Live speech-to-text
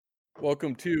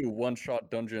Welcome to One Shot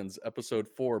Dungeons, Episode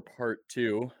 4, Part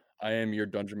 2. I am your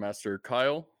Dungeon Master,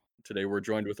 Kyle. Today we're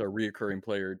joined with our reoccurring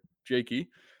player, Jakey,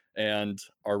 and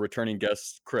our returning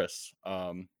guest, Chris.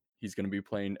 He's going to be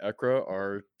playing Echra,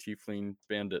 our tiefling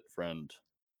bandit friend.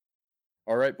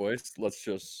 All right, boys, let's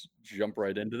just jump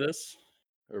right into this.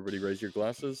 Everybody raise your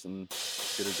glasses and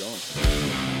get it going.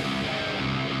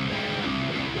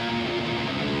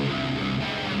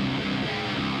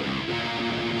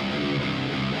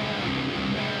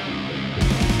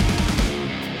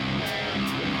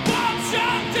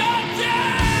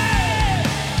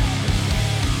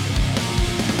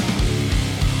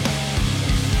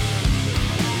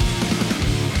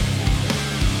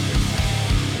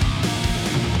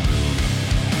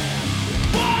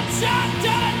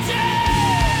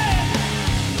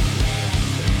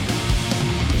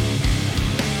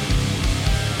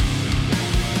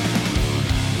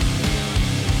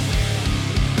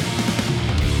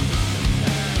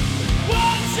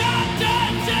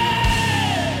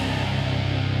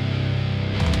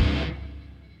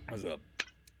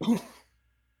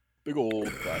 Big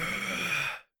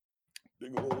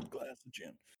old glass of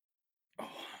gin.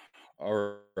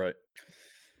 All right.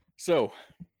 So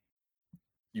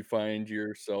you find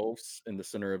yourselves in the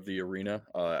center of the arena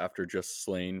after just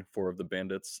slaying 4 of the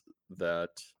bandits that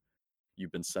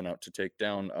you've been sent out to take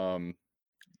down.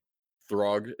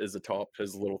 Throg is atop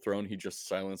his little throne. He just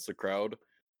silenced the crowd.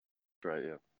 Right,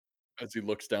 yeah. As he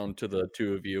looks down to the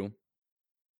 2 of you.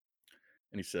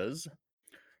 And he says,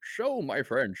 "Show, my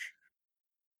friends.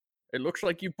 It looks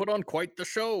like you put on quite the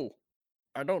show."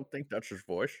 I don't think that's his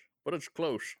voice, but it's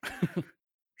close.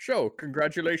 "So,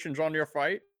 congratulations on your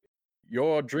fight.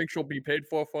 Your drinks will be paid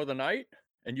for the night,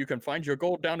 and you can find your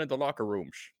gold down in the locker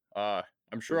rooms.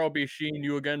 I'm sure I'll be seeing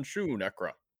you again soon,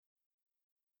 Echra."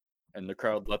 And the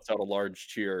crowd lets out a large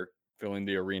cheer, filling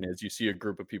the arena as you see a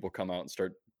group of people come out and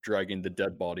start dragging the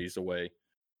dead bodies away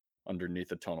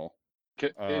underneath a tunnel.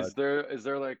 Is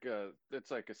there like it's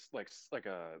like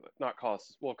a not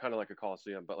kind of like a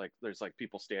coliseum, but like there's like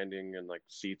people standing and like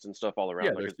seats and stuff all around.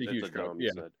 Yeah, like there's a huge crowd. dome,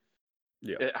 Yeah. you said.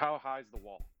 Yeah. How high is the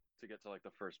wall to get to like the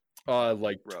first?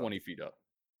 Like row? 20 feet up.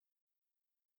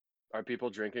 Are people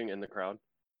drinking in the crowd?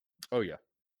 Oh yeah.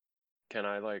 Can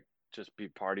I like just be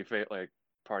party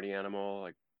animal,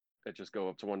 like it just go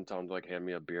up to one time to like hand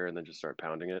me a beer and then just start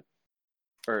pounding it,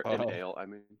 or an ale? I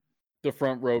mean. The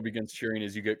front row begins cheering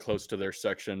as you get close to their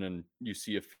section, and you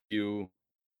see a few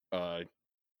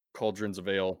cauldrons of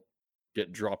ale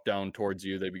get dropped down towards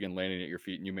you. They begin landing at your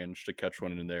feet, and you manage to catch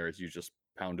one in there as you just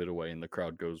pound it away, and the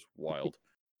crowd goes wild.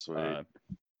 Sweet.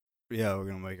 Yeah, we're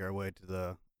going to make our way to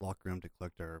the locker room to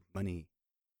collect our money.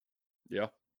 Yeah.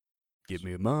 Give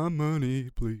me my money,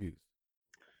 please.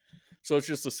 So it's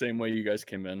just the same way you guys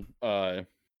came in. They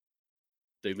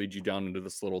lead you down into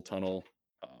this little tunnel.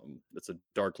 It's a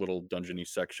dark little dungeony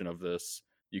section of this.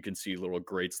 You can see little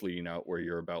grates leading out where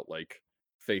you're about like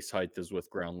face height is with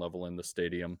ground level in the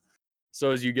stadium.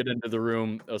 So as you get into the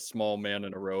room, a small man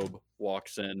in a robe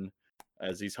walks in.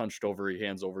 As he's hunched over, he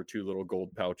hands over 2 little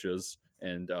gold pouches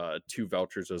and 2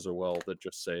 vouchers as well that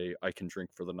just say, "I can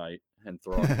drink for the night," and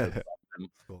throw them.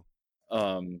 Cool.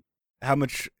 How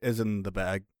much is in the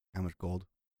bag? How much gold?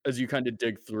 As you kind of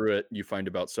dig through it, you find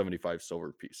about 75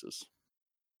 silver pieces.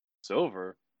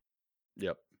 Silver?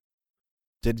 Yep.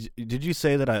 Did you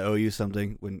say that I owe you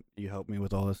something when you helped me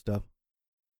with all this stuff?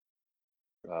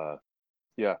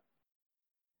 Yeah.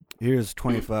 Here's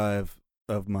 25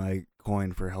 of my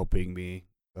coin for helping me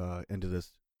into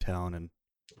this town and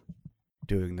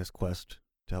doing this quest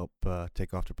to help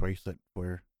take off the bracelet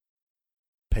for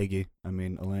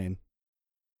Elaine.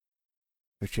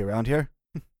 Is she around here?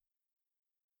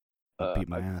 Beat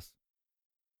my ass.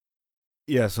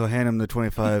 Yeah, so I hand him the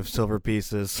 25 silver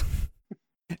pieces.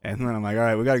 And then I'm like, all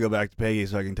right, we got to go back to Peggy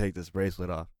so I can take this bracelet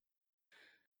off.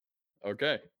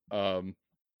 Okay. So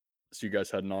you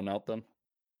guys heading on out then?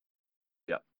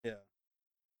 Yeah.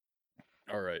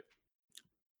 All right.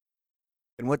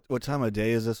 And what time of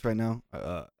day is this right now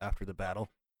after the battle?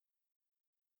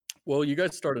 Well, you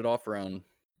guys started off around,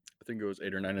 I think it was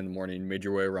 8 or 9 in the morning, made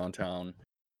your way around town,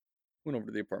 went over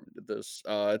to the apartment, did this.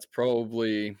 It's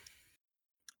probably,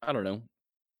 I don't know,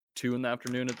 2 in the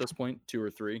afternoon at this point, 2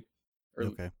 or 3.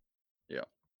 Okay. Yeah.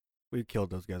 We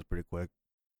killed those guys pretty quick.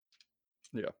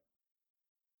 Yeah.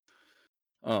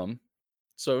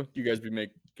 So you guys be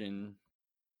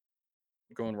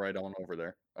going right on over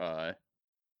there.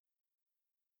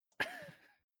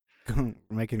 Going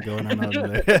on over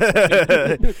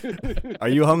there. Are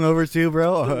you hungover too,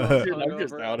 bro? I'm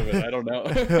just out of it. I don't know.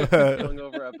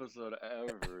 Hungover episode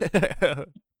ever.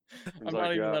 I'm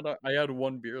not even that. I had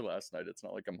 1 beer last night. It's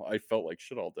not like I felt like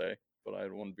shit all day. but I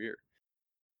had one beer.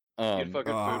 You had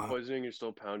fucking food Ah. poisoning. You're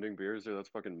still pounding beers, dude. That's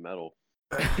fucking metal.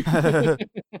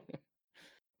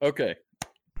 Okay,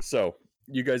 so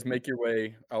you guys make your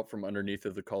way out from underneath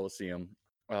of the Coliseum.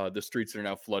 The streets are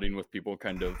now flooding with people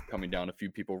kind of coming down. A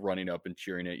few people running up and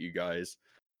cheering at you guys.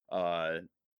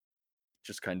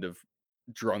 Just kind of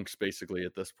drunks, basically,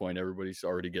 at this point. Everybody's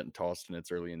already getting tossed, and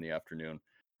it's early in the afternoon.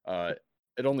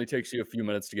 It only takes you a few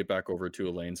minutes to get back over to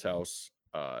Elaine's house.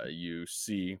 You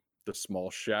see the small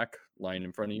shack lying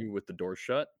in front of you with the door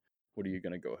shut. What are you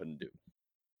going to go ahead and do?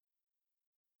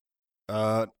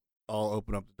 I'll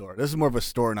open up the door. This is more of a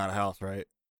store, not a house, right?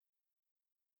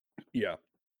 Yeah.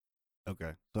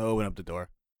 Okay, so I'll open up the door.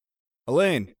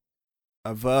 Elaine,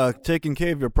 I've taken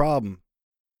care of your problem.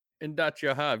 And that you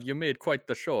have. You made quite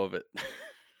the show of it.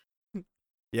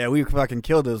 Yeah, we fucking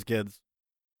killed those kids.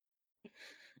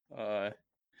 I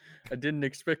didn't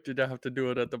expect you to have to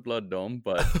do it at the Blood Dome,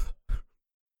 but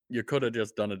you could have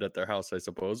just done it at their house, I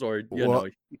suppose, or Well-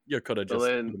 you could have just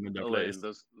put them in their Elaine,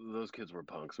 place. those kids were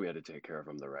punks. We had to take care of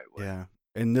them the right way. Yeah,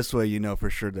 and this way you know for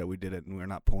sure that we did it and we're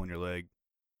not pulling your leg.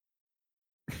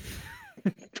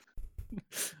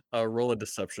 Roll a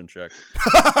deception check.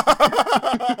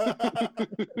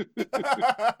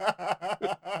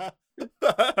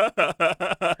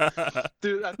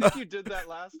 Dude, I think you did that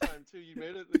last time too. You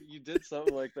made it. You did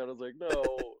something like that. I was like,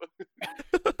 no.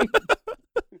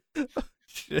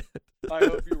 Shit. I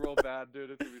hope you roll bad,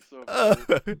 dude. It's gonna be so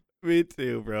funny. Me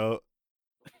too, bro.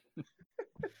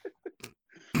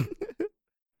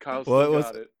 Kyle What still was-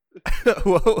 got it.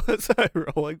 What was I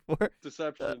rolling for?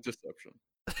 Deception. Deception.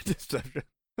 Deception.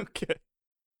 Okay.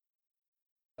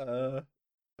 What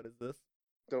is this?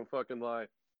 Don't fucking lie.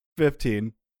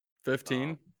 15.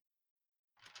 15.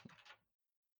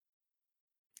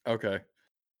 Okay.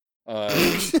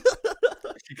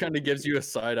 She kind of gives you a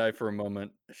side eye for a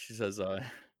moment. She says,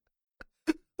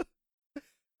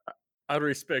 I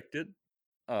respect it.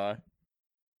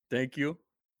 Thank you.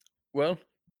 Well,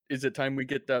 is it time we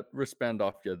get that wristband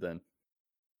off you then?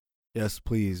 Yes,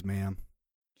 please, ma'am.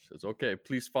 She says, okay,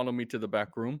 please follow me to the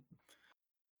back room.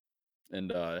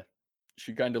 And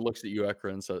she kind of looks at you,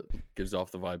 Echra, and so gives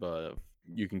off the vibe of,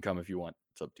 you can come if you want.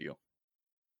 It's up to you.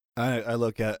 I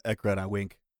look at Echra and I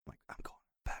wink. I'm like, I'm going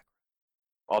back.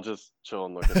 I'll just chill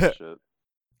and look at the shit.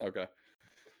 Okay.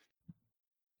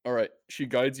 All right. She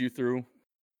guides you through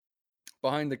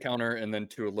behind the counter and then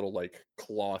to a little like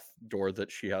cloth door that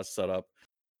she has set up.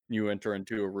 You enter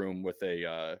into a room with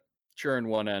a chair in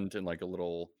one end and like a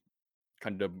little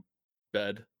kind of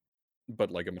bed, but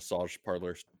like a massage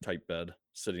parlor type bed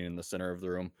sitting in the center of the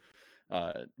room.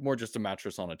 More just a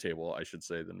mattress on a table, I should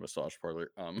say, than massage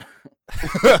parlor.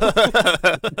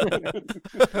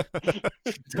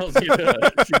 She tells you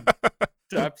she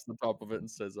taps the top of it and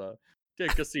says,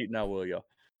 take a seat now, will you?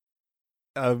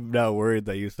 I'm now worried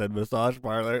that you said massage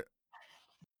parlor.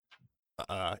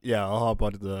 Yeah, I'll hop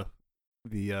onto the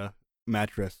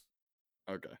mattress.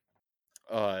 Okay.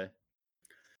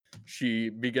 She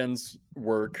begins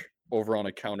work over on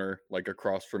a counter, like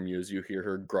across from you, as you hear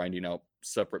her grinding out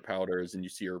separate powders, and you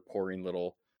see her pouring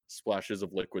little splashes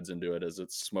of liquids into it as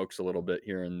it smokes a little bit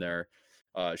here and there.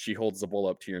 She holds the bowl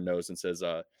up to your nose and says,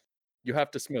 you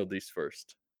have to smell these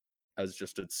first, as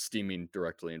just it's steaming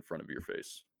directly in front of your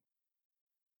face.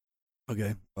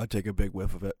 Okay, I'll take a big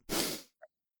whiff of it.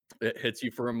 It hits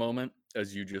you for a moment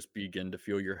as you just begin to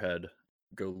feel your head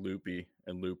go loopy,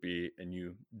 and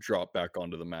you drop back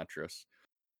onto the mattress.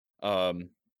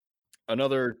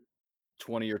 Another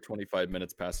 20 or 25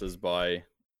 minutes passes by,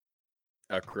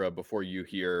 Echra, before you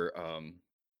hear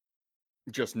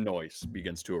just noise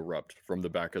begins to erupt from the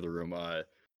back of the room.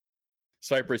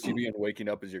 Cypress, you begin waking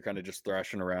up as you're kind of just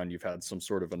thrashing around. You've had some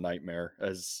sort of a nightmare.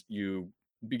 As you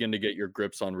begin to get your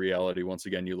grips on reality, once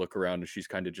again, you look around and she's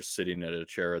kind of just sitting at a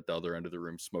chair at the other end of the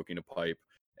room smoking a pipe.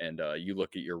 And you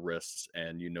look at your wrists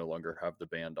and you no longer have the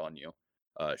band on you.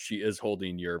 She is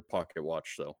holding your pocket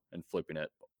watch, though, and flipping it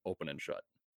open and shut.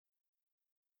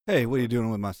 Hey, what are you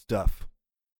doing with my stuff?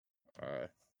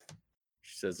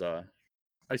 She says,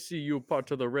 I see you part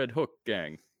of the Red Hook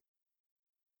gang.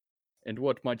 And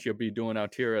what might you be doing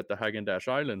out here at the Hagendash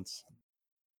Islands?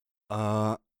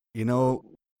 You know,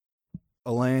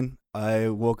 Elaine, I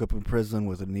woke up in prison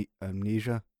with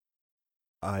amnesia.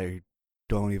 I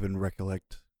don't even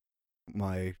recollect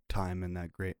my time in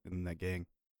that gang.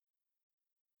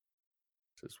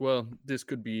 Says, well, this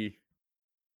could be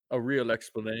a real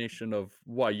explanation of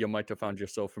why you might have found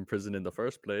yourself in prison in the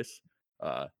first place.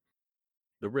 The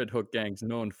Red Hook gang's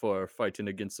known for fighting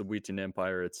against the Wheaton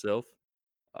Empire itself.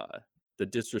 The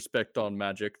disrespect on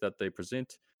magic that they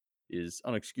present is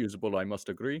unexcusable, I must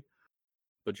agree.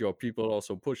 but your people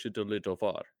also push it a little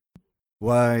far.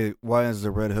 Why is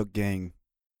the Red Hook gang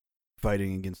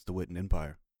fighting against the Witten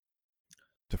Empire?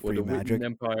 To Well, free the magic? Witten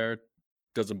Empire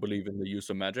doesn't believe in the use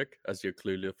of magic, as you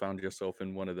clearly found yourself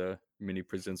in one of the mini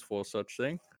prisons for such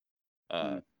thing.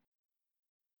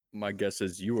 My guess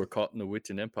is you were caught in the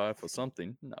Witten Empire for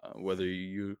something. Whether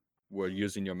you were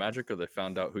using your magic or they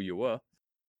found out who you were,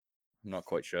 I'm not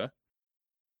quite sure.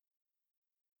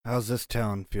 How's this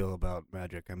town feel about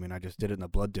magic? I mean, I just did it in the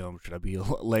Blood Dome. Should I be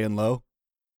laying low?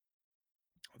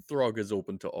 Throg is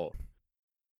open to all.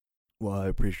 Well, I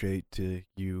appreciate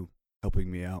you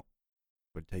helping me out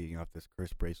with taking off this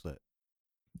cursed bracelet.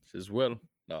 Says, well,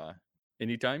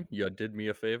 anytime you did me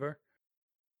a favor.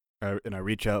 And I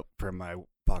reach out for my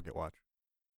pocket watch.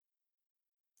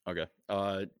 Okay.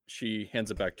 She hands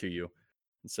it back to you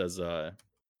and says,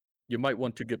 you might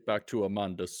want to get back to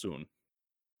Amanda soon.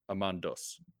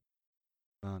 Amandos.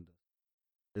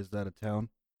 Is that a town?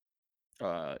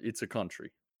 It's a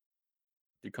country.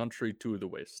 The country to the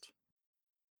west.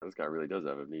 This guy really does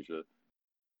have amnesia.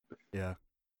 Yeah.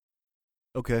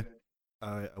 Okay.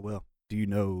 I will. Do you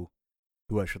know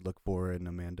who I should look for in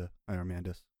Amandus?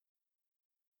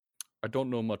 I don't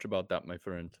know much about that, my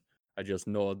friend. I just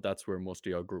know that's where most of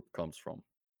your group comes from.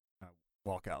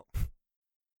 Walk out.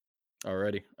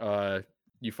 Alrighty.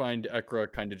 You find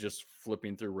Echra kind of just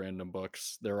flipping through random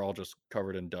books. They're all just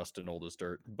covered in dust and old as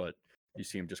dirt, but you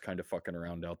see him just kind of fucking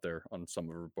around out there on some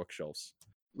of her bookshelves.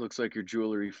 Looks like you're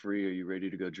jewelry free. Are you ready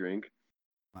to go drink?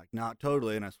 Like, not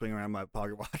totally, and I swing around my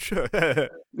pocket watch.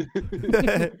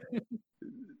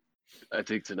 I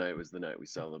think tonight was the night we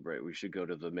celebrate. We should go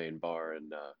to the main bar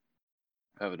and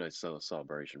have a nice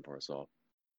celebration for us all.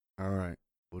 All right.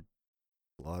 Well,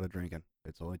 a lot of drinking.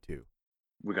 It's only 2.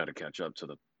 We got to catch up to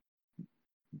the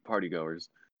party goers.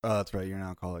 Oh, that's right. You're an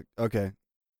alcoholic. Okay.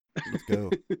 Let's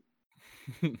go.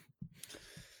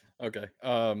 Okay.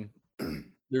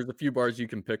 There's a few bars you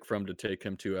can pick from to take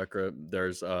him to Echra.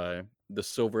 There's the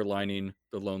Silver Lining,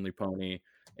 the Lonely Pony,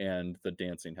 and the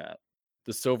Dancing Hat.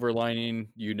 The Silver Lining,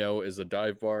 is a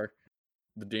dive bar.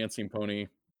 The Dancing Pony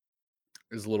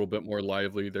is a little bit more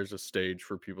lively. There's a stage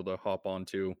for people to hop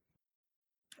onto.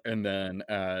 And then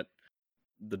at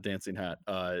the Dancing Hat,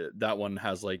 that one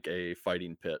has like a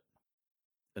fighting pit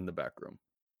in the back room.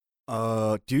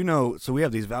 Do you know, so we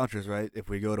have these vouchers, right? If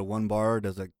we go to one bar,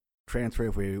 does it transfer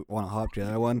if we want to hop to the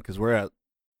other one? Because we're at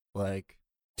like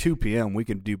 2 p.m. We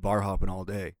can do bar hopping all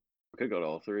day. We could go to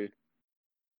all 3.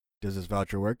 Does this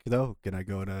voucher work though? Can I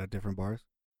go to different bars?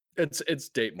 It's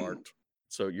date marked,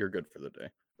 so you're good for the day.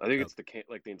 I think it's the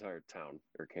entire town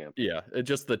or camp. Yeah, it's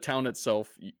just the town itself,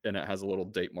 and it has a little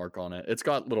date mark on it. It's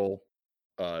got little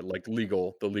like the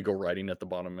legal writing at the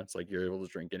bottom. It's like you're able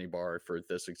to drink any bar for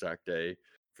this exact day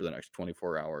for the next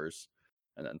 24 hours,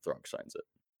 and then Throg signs it.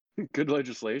 Good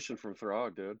legislation from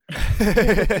Throg, dude.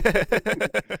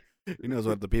 He knows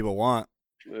what the people want.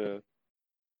 Yeah.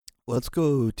 Let's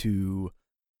go to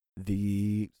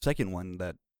the second one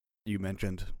that you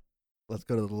mentioned. Let's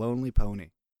go to the Lonely Pony.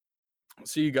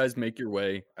 So you guys make your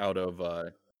way out of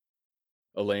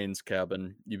Elaine's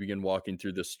cabin. You begin walking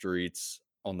through the streets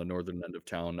on the northern end of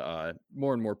town.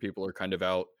 More and more people are kind of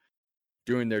out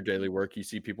doing their daily work. You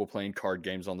see people playing card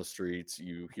games on the streets.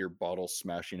 You hear bottles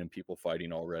smashing and people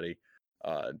fighting already.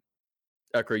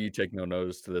 Echra, you take no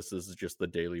notice to this. This is just the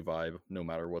daily vibe, no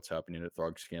matter what's happening at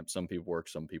Throg's camp. Some people work,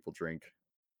 some people drink.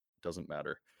 Doesn't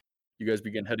matter. You guys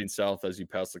begin heading south as you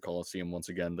pass the Coliseum. Once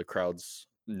again, the crowd's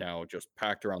now just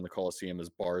packed around the Coliseum as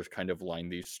bars kind of line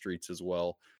these streets as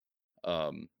well.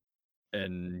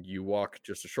 And you walk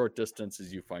just a short distance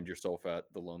as you find yourself at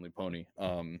the Lonely Pony.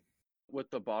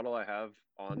 With the bottle I have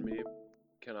on me,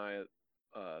 can I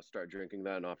start drinking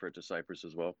that and offer it to Cypress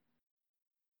as well?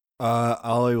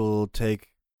 I will take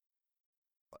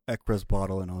Echra's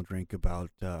bottle and I'll drink about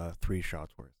 3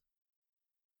 shots worth.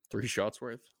 3 shots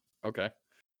worth? Okay.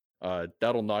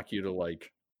 That'll knock you to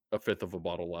like a fifth of a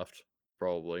bottle left,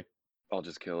 probably. I'll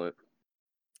just kill it.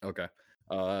 Okay.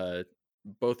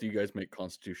 Both of you guys make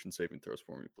Constitution saving throws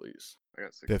for me, please. I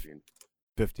got 16.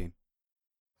 15.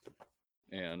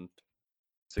 And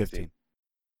 16.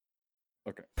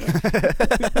 Okay.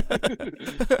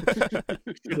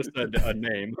 Should have said a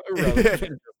name rather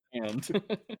than just hand.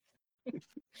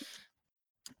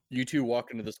 You two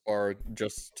walk into this bar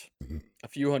just a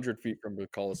few hundred feet from the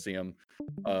Coliseum.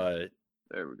 There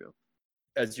we go.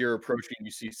 As you're approaching,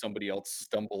 you see somebody else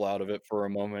stumble out of it for a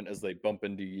moment as they bump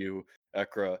into you,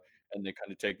 Echra, and they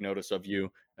kind of take notice of you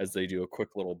as they do a quick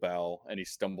little bow, and he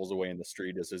stumbles away in the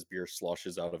street as his beer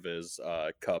sloshes out of his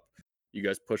cup. You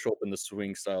guys push open the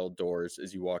swing-style doors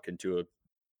as you walk into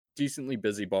decently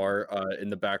busy bar. In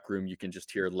the back room, you can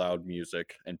just hear loud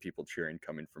music and people cheering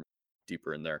coming from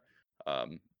deeper in there.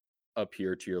 Up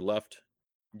here to your left,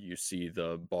 you see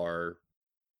the bar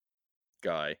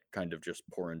guy kind of just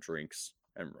pouring drinks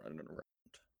and running around.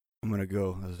 I'm gonna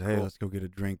go. I say, hey, Cool. let's go get a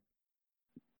drink.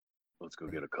 Let's go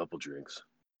get a couple drinks.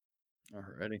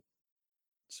 Alrighty.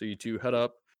 So you two head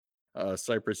up.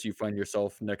 Cypress, you find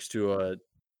yourself next to a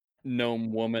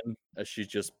gnome woman as she's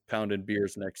just pounding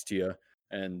beers next to you.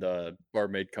 And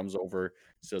barmaid comes over,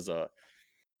 says,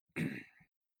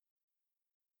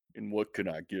 and what can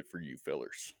I get for you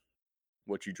fellers?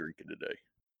 What you drinking today?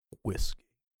 Whiskey.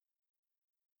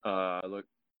 Look,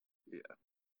 yeah.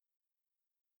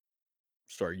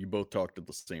 Sorry, you both talked at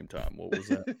the same time. What was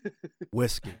that?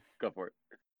 Whiskey. Go for it.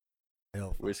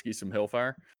 Hell, Whiskey, some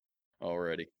Hellfire?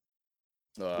 Alrighty.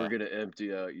 We're gonna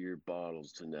empty out your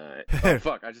bottles tonight. Oh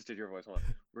fuck! I just did your voice. Hold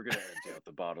on. We're gonna empty out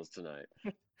the bottles tonight.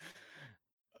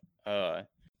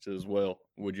 Says, well,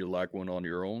 would you like one on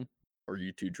your own? Or are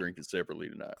you two drinking separately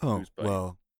tonight? Oh, Who's paying?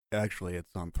 well, actually,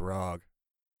 it's on Throg.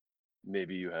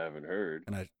 Maybe you haven't heard.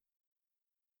 And I,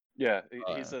 Yeah,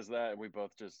 he says that, and we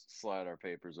both just slide our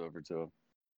papers over to him.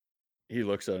 He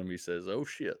looks at him. He says, "Oh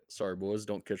shit, sorry boys,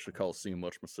 don't catch the Coliseum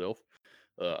much myself."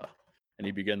 And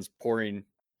he begins pouring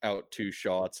out 2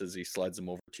 shots as he slides them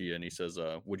over to you, and he says,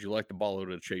 "Would you like the bottle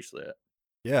to chase that?"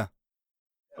 yeah.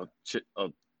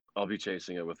 I'll be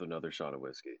chasing it with another shot of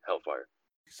whiskey. Hellfire.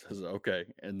 He says, "Okay,"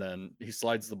 and then he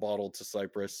slides the bottle to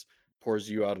Cypress, pours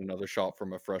you out another shot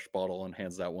from a fresh bottle, and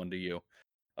hands that one to you.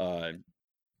 How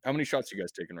many shots are you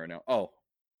guys taking right now? Oh,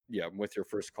 yeah, with your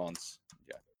first cons.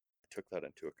 Yeah, I took that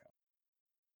into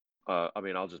account. I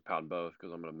mean, I'll just pound both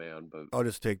because I'm a man. But I'll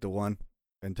just take the one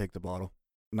and take the bottle.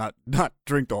 Not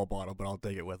drink the whole bottle, but I'll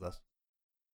take it with us.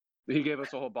 he gave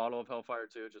us a whole bottle of Hellfire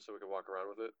too, just so we could walk around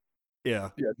with it. Yeah.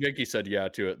 Yeah, Jakey said yeah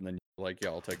to it, and then you're like, yeah,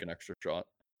 I'll take an extra shot.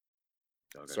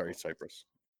 Okay, Sorry, cool. Cypress.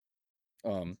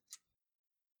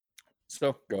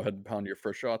 So go ahead and pound your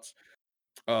first shots.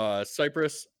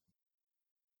 Cypress,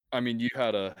 I mean, you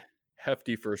had a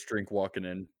hefty first drink walking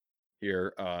in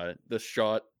here. This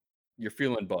shot, you're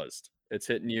feeling buzzed. It's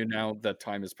hitting you now that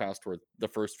time has passed where the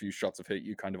first few shots have hit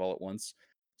you kind of all at once.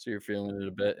 So you're feeling it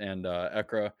a bit. And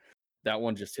Echra, that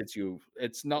one just hits you.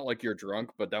 It's not like you're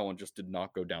drunk, but that one just did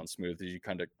not go down smooth as you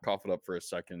kind of cough it up for a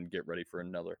second, get ready for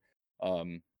another.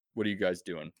 What are you guys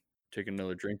doing? Taking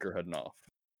another drink or heading off?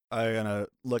 I'm gonna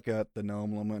look at the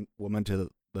gnome woman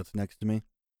that's next to me.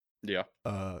 Yeah.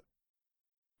 You What's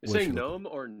saying she looking- gnome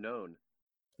or known?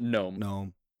 Gnome.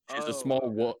 Gnome. She's a Oh,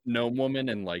 small gnome woman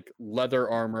in like leather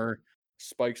armor,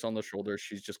 spikes on the shoulders.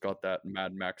 She's just got that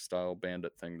Mad Max style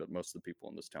bandit thing that most of the people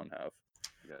in this town have.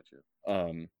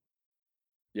 Gotcha.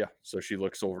 Yeah, so she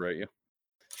looks over at you.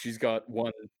 She's got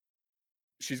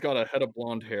a head of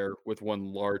blonde hair with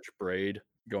one large braid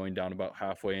going down about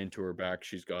halfway into her back.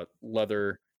 She's got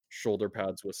leather shoulder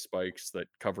pads with spikes that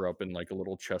cover up in like a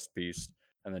little chest piece,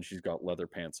 and then she's got leather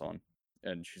pants on,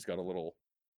 and she's got a little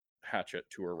hatchet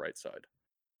to her right side.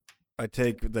 I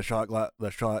take the shot glass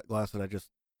that I just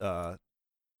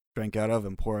drank out of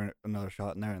and pour another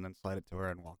shot in there and then slide it to her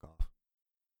and walk off.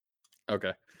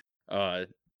 Okay.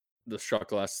 The shot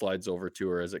glass slides over to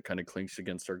her as it kind of clinks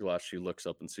against her glass. She looks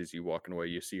up and sees you walking away.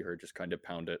 You see her just kind of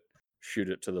pound it, shoot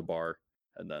it to the bar,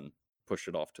 and then push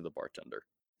it off to the bartender.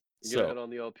 You gonna hit on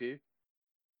the LP?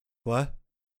 What?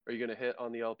 Are you gonna hit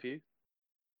on the LP?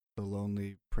 The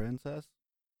Lonely Princess?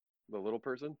 The little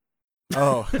person?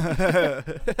 Oh.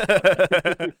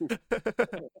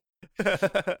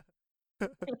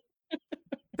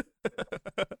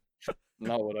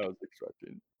 Not what I was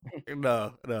expecting.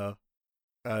 No.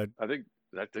 I think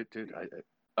that dude.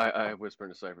 I whisper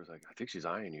into Cypress like, I think she's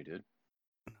eyeing you, dude.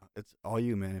 It's all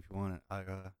you, man. If you want it,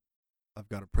 I've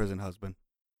got a prison husband.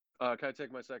 Can I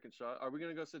take my second shot? Are we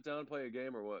gonna go sit down and play a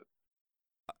game or what?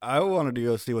 I wanted to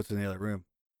go see what's in the other room.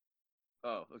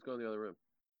 Oh, let's go in the other room.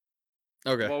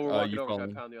 Okay. While we're walking you over, follow can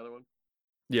I me? pound the other one?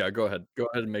 Yeah, go ahead. Go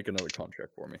ahead and make another con check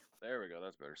for me. There we go.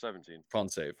 That's better. 17. Con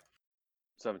save.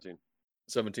 17.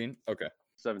 17? Okay.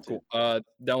 17. Cool.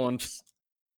 That one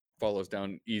follows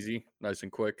down easy, nice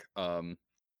and quick. Yeah,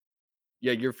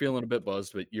 you're feeling a bit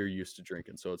buzzed, but you're used to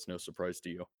drinking, so it's no surprise to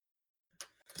you.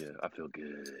 Yeah, I feel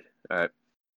good. All right.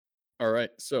 All right,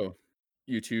 so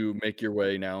you two make your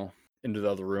way now into the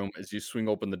other room. As you swing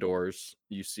open the doors,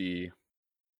 you see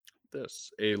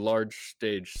a large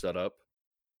stage set up.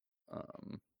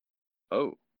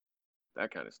 Oh,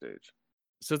 that kind of stage.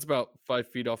 Sits about 5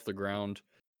 feet off the ground.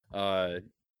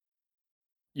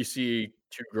 You see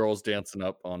 2 girls dancing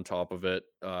up on top of it.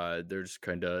 They're just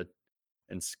kind of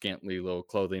in scantily low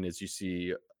clothing. As you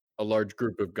see a large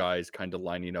group of guys kind of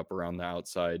lining up around the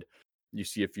outside. You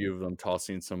see a few of them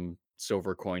tossing some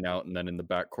silver coin out, and then in the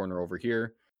back corner over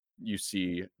here, you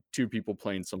see two people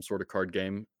playing some sort of card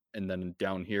game. And then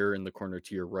down here in the corner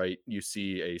to your right, you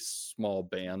see a small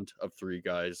band of three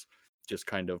guys just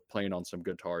kind of playing on some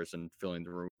guitars and filling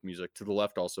the room with music. To the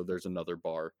left, also, there's another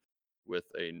bar with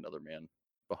another man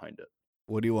behind it.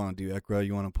 What do you want to do, Echra?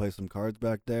 You want to play some cards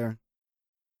back there?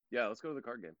 Yeah, let's go to the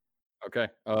card game. Okay.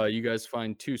 You guys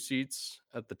find 2 seats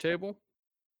at the table.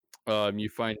 You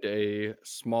find a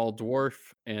small dwarf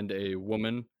and a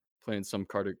woman playing some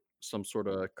sort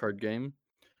of card game.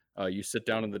 You sit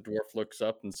down and the dwarf looks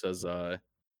up and says,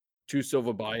 2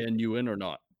 silver buy in, you in or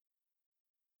not?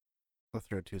 I'll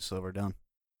throw 2 silver down.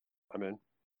 I'm in.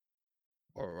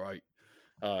 All right.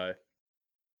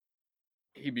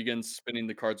 He begins spinning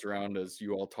the cards around as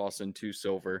you all toss in 2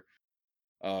 silver.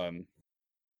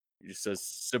 He just says,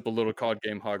 simple little card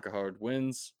game, hard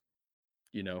wins.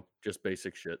 You know, just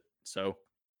basic shit. So,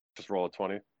 Just roll a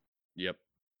 20. yep.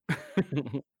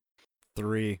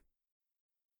 3.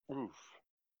 Oof.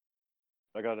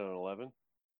 I got an 11.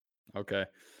 Okay.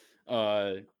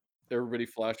 Everybody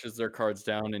flashes their cards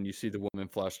down, and you see the woman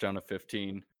flash down a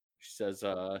 15. She says,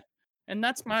 and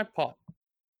that's my pot.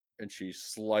 And she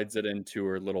slides it into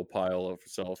her little pile of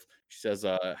herself. She says,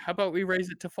 how about we raise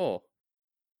it to 4?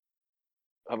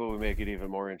 How about we make it even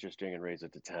more interesting and raise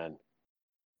it to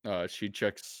 10? She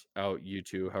checks out you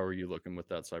two. How are you looking with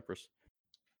that, Cypress?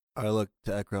 I look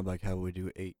to Echra like, how would we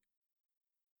do 8?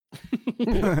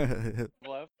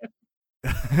 Left.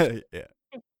 Yeah.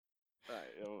 All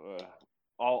right,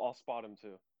 I'll spot him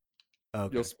too.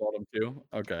 Okay. You'll spot him too?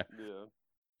 Okay. Yeah.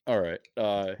 All right.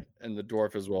 And the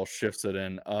dwarf as well shifts it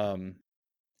in. All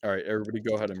right, everybody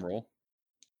go ahead and roll.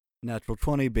 Natural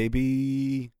 20,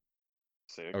 baby.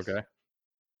 6. Okay.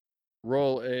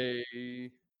 Roll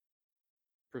a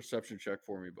perception check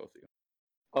for me, both of you.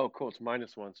 Oh, cool. It's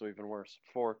 -1, so even worse.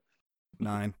 4.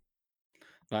 9.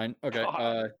 9. Okay.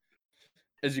 God.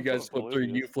 As you That's guys flip through, you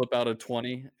oblivious. flip out a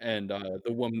 20, and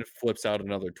the woman flips out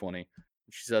another 20.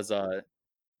 She says,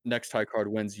 next high card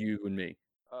wins you and me.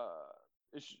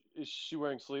 Is she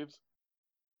wearing sleeves?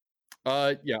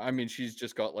 Yeah, I mean, she's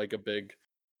just got like a big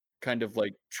kind of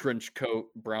like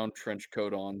brown trench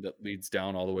coat on that leads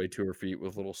down all the way to her feet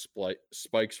with little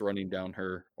spikes running down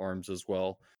her arms as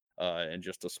well, and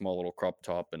just a small little crop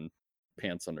top and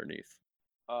pants underneath.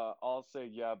 I'll say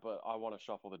yeah, but I want to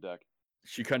shuffle the deck.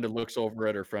 She kind of looks over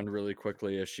at her friend really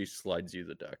quickly as she slides you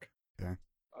the deck. Okay.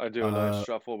 I do a nice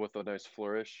shuffle with a nice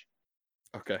flourish.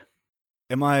 Okay.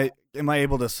 Am I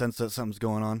able to sense that something's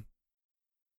going on?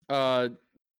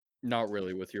 Not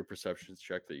really with your perception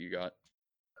check that you got.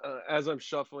 As I'm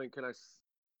shuffling, can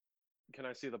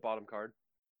I see the bottom card?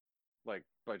 Like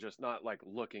by just not like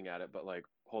looking at it, but like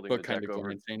holding But the kind deck of over.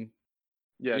 glancing.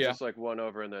 Yeah, Yeah. just like one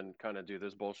over and then kind of do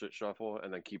this bullshit shuffle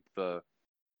and then keep the.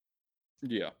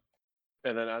 Yeah.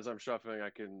 And then as I'm shuffling,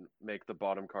 I can make the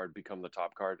bottom card become the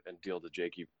top card and deal to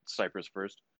Jakey Cypress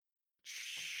first.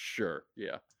 Sure.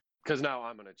 Yeah. Because now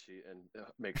I'm gonna cheat and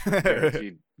make sure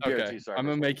guarantee Okay. Cypress I'm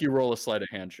gonna make you roll a sleight of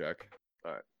hand check.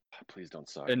 All right. Please don't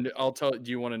suck. And I'll tell.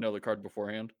 Do you want to know the card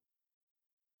beforehand?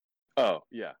 Oh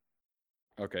yeah.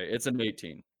 Okay, it's an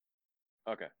 18.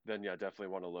 Okay, then yeah, definitely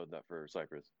want to load that for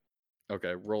Cypress.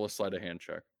 Okay, roll a sleight of hand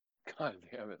check. God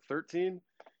damn it, 13.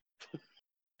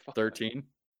 13.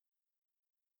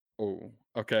 Oh,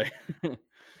 okay.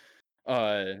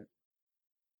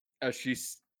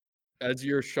 As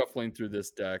you're shuffling through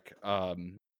this deck,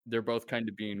 they're both kind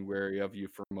of being wary of you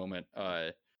for a moment.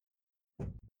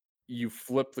 You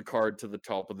flip the card to the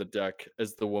top of the deck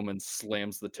as the woman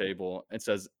slams the table and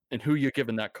says, "And who you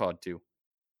giving that card to?"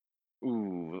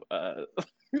 Ooh.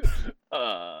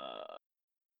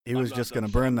 He was just gonna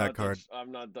burn that card.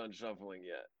 I'm not done shuffling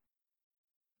yet.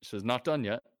 She says, "Not done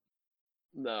yet."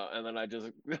 No, and then I just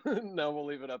no, we'll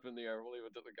leave it up in the air. We'll leave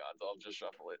it to the gods. I'll just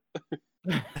shuffle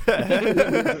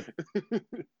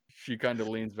it. She kind of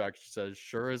leans back. She says,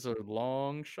 "Sure is a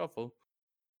long shuffle."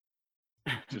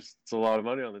 Just it's a lot of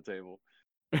money on the table.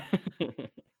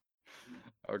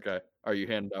 Okay. Are you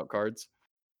handing out cards?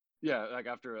 Yeah, like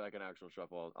after like an actual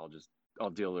shuffle,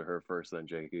 I'll deal to her first, then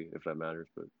Jakey, if that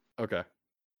matters. But Okay.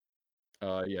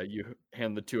 Yeah, you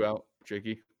hand the 2 out,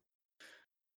 Jakey.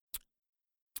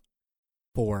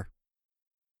 4.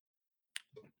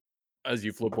 As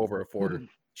you flip over a 4,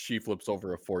 she flips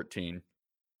over a 14.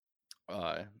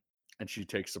 And she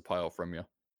takes the pile from you.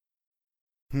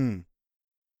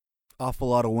 Awful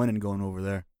lot of winning going over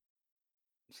there.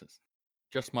 Says,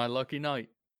 just my lucky night,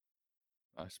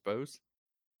 I suppose.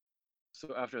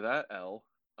 so after that, I'll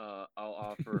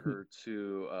offer her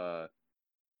to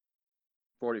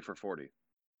 40 for 40.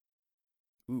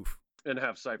 Oof. And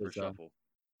have Cypress Is, shuffle.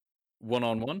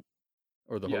 1-on-1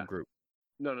 or the whole Yeah. group?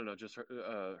 No, just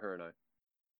her and I.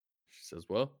 She says,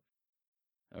 well,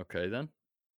 okay then.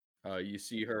 You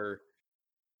see her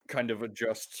kind of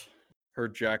adjust her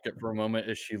jacket for a moment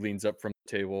as she leans up from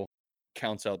the table,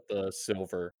 counts out the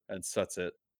silver, and sets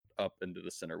it up into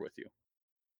the center with you.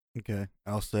 Okay.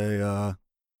 I'll say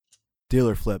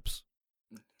dealer flips.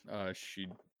 She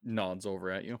nods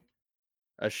over at you.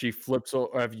 As she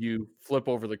have you flip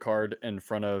over the card in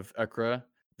front of Echra,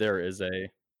 there is a...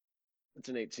 It's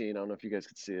an 18. I don't know if you guys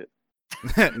could see it.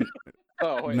 No.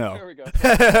 Oh, wait. There we go.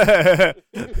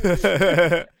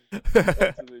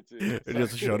 It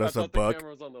just showed us a book. The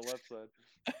camera was on the left side.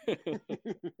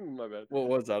 My bad. What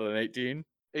was that, an 18?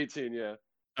 18, yeah.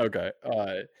 Okay.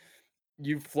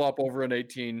 You flop over an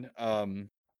 18.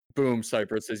 Boom,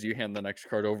 Cypress, as you hand the next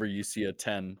card over, you see a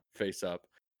 10 face up.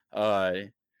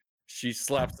 She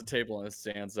slaps the table and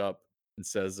stands up and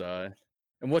says, and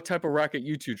what type of racket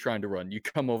you two trying to run? You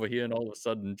come over here and all of a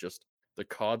sudden just the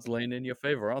cards laying in your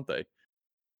favor, aren't they?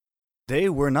 They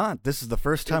were not. This is the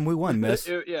first time we won, miss.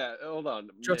 Yeah, hold on.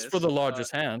 Just miss. for the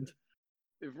largest hand.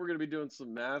 If we're going to be doing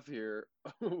some math here,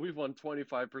 we've won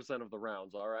 25% of the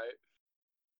rounds, all right?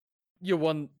 You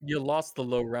lost the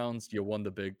low rounds, you won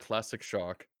the big classic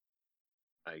shock.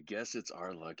 I guess it's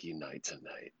our lucky night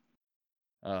tonight.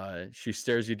 She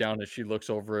stares you down as she looks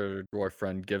over at her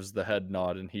boyfriend, gives the head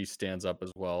nod, and he stands up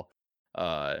as well.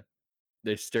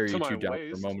 They stare you two down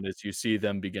for a moment as you see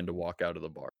them begin to walk out of the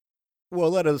bar. Well,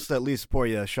 let us at least pour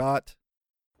you a shot.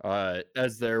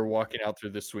 As they're walking out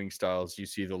through the swing styles, you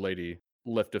see the lady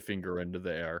lift a finger into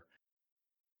the air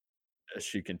as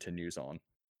she continues on.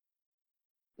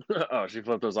 Oh, she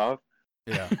flipped those off?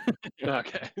 Yeah.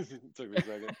 Okay. Took me a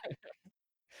second.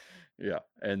 Yeah,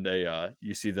 and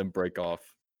you see them break off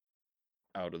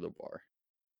out of the bar.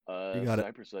 You got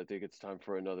Cypress, I think it's time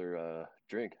for another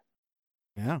drink.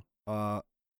 Yeah.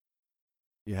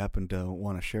 You happen to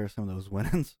want to share some of those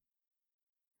winnings?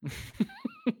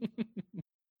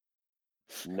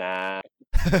 Nah.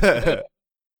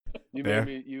 You Fair.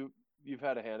 made me. You've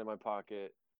had a hand in my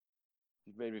pocket.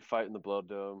 You've made me fight in the blood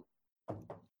dome.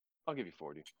 I'll give you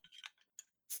 40.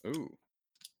 Ooh.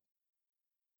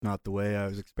 Not the way I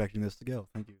was expecting this to go.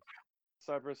 Thank you.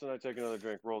 Cypress and I take another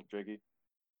drink. Roll, Jiggy.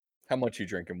 How much you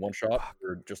drinking? One shot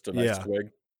or just a nice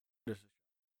swig?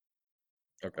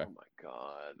 Okay. Oh my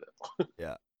god.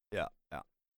 Yeah.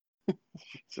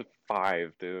 It's a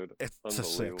 5, dude. It's a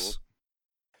 6.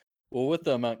 Well, with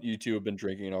the amount you two have been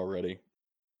drinking already,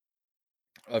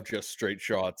 of just straight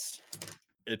shots,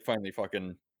 it finally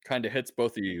fucking kind of hits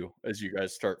both of you as you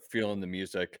guys start feeling the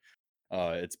music.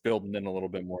 It's building in a little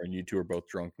bit more, and you two are both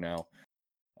drunk now.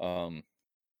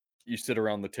 You sit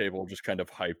around the table just kind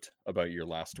of hyped about your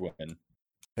last win.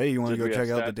 Hey, you want to Did go we check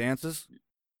have out the dances?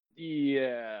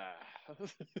 Yeah.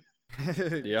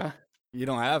 Yeah? You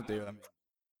don't have to. I mean,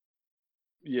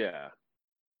 Yeah.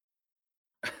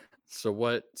 So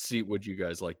what seat would you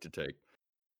guys like to take?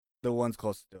 the one's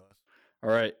closest to us. All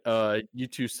right, you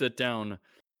two sit down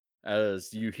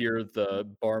as you hear the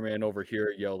barman over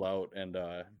here yell out and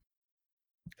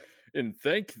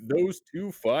thank those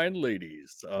two fine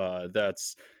ladies.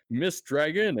 That's Miss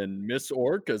Dragon and Miss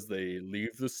Orc as they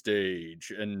leave the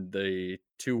stage, and the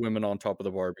two women on top of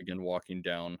the bar begin walking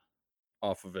down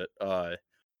off of it.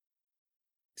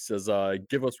 Says,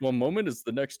 "Give us one moment as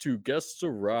the next two guests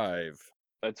arrive."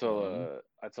 I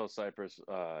tell Cypress,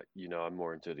 I'm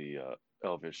more into the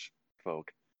elvish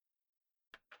folk.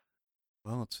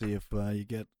 Well, let's see if you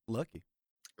get lucky.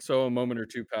 So a moment or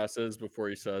two passes before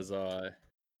he says,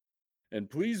 and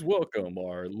please welcome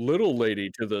our little lady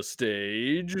to the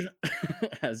stage.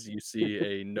 As you see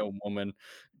a gnome woman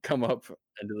come up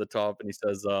into the top, and he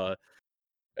says,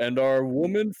 and our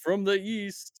woman from the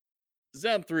east,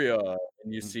 Xanthria.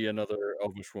 And you see another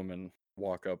elvish woman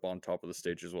walk up on top of the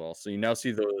stage as well. So you now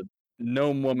see the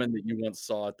gnome woman that you once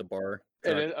saw at the bar.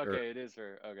 It is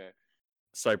her. Okay.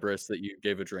 Cypress that you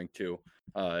gave a drink to,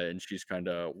 and she's kind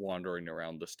of wandering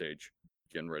around the stage,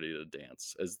 getting ready to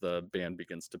dance as the band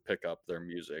begins to pick up their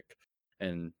music,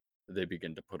 and they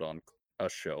begin to put on a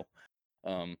show.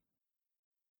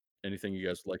 Anything you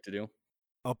guys would like to do?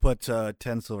 I'll put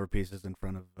 10 silver pieces in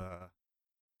front of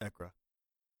Echra.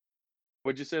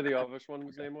 What'd you say the elvish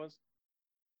one's name was?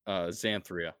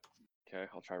 Xanthria. Okay,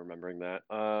 I'll try remembering that.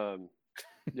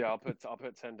 Yeah, I'll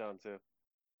put 10 down too.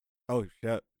 Oh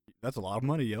shit, that's a lot of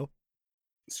money, yo.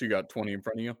 So you got 20 in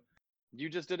front of you? You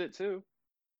just did it too.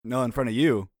 No, in front of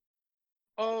you.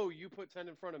 Oh, you put 10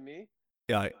 in front of me?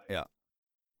 Yeah.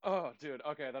 Oh, dude.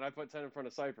 Okay, then I put 10 in front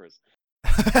of Cypress.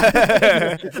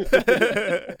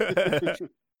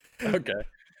 Okay.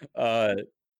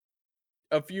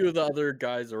 A few of the other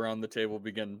guys around the table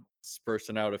begin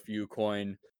dispersing out a few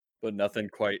coin, but nothing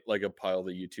quite like a pile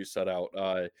that you two set out.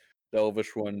 The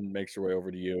elvish one makes her way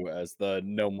over to you as the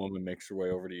gnome woman makes her way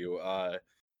over to you.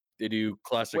 They do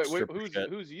classic Wait, stripper shit.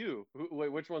 who's you?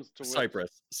 Wait, which one's to which?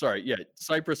 Cypress. Sorry, yeah.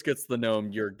 Cypress gets the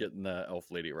gnome. You're getting the elf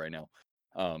lady right now.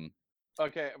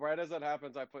 Okay, right as that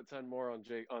happens, I put 10 more on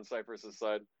Cypress's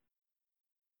side.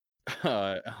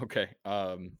 Okay.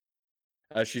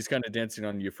 As she's kind of dancing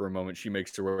on you for a moment, she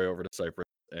makes her way over to Cypress,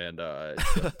 and I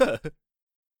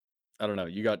don't know.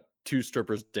 You got two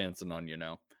strippers dancing on you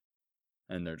now,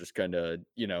 and they're just kind of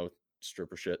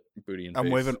stripper shit, booty and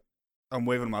I'm face.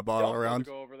 waving my bottle Y'all want to around.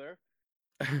 go over there?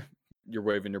 You're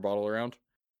waving your bottle around.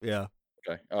 Yeah.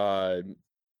 Okay.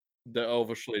 The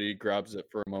elvish lady grabs it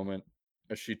for a moment.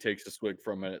 As she takes a swig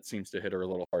from it, it seems to hit her a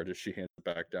little hard as she hands it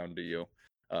back down to you.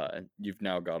 And you've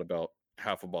now got about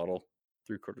half a bottle,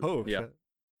 3/4. Oh, yeah. shit.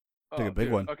 Take a big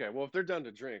dude. one. Okay, well, if they're done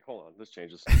to drink, hold on. This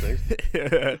changes some things.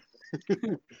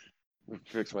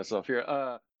 Fix myself here.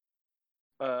 I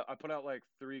put out like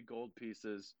 3 gold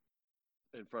pieces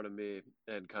in front of me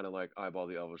and kind of like eyeball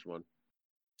the elvish one.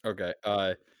 Okay.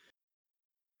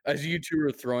 As you two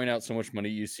are throwing out so much money,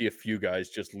 you see a few guys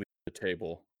just leave the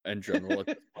table in general at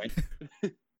this point,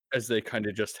 as they kind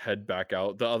of just head back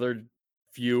out. The other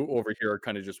few over here are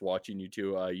kind of just watching you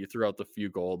two. You threw out the few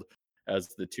gold as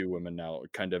the two women now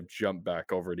kind of jump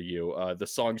back over to you. The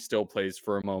song still plays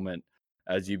for a moment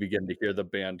as you begin to hear the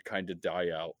band kind of die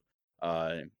out.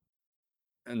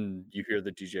 And you hear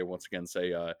the DJ once again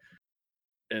say,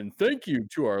 and thank you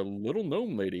to our little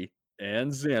gnome lady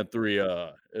and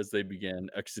Xanthria, as they began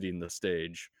exiting the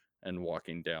stage and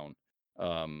walking down.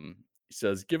 He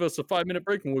says, give us a 5-minute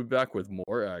break and we'll be back with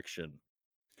more action.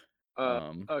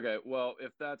 Okay, well,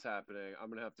 if that's happening, I'm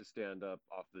gonna have to stand up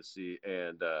off the seat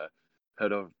and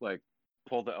head over, like,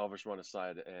 pull the elvish one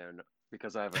aside, and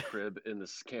because I have a crib in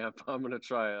this camp, I'm gonna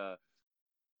try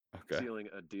sealing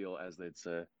a deal, as they'd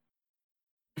say.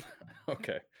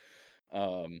 Okay.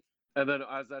 And then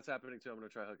as that's happening too, I'm gonna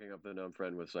try hooking up the gnome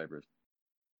friend with Cypress.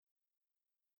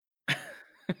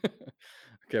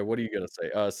 Okay, what are you gonna say?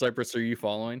 Cypress, are you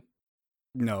following?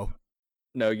 No.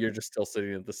 No, you're just still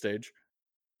sitting at the stage.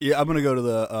 Yeah, I'm gonna go to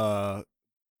the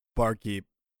barkeep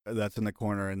that's in the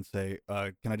corner and say,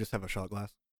 "Can I just have a shot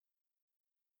glass?"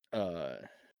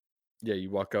 Yeah,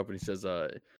 you walk up and he says,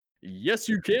 yes,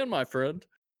 you can, my friend.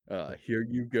 Here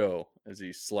you go, as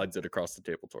he slides it across the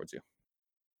table towards you.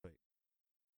 Wait.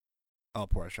 I'll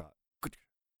pour a shot.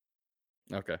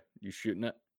 Okay, you shooting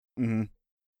it? Mm-hmm.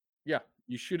 Yeah,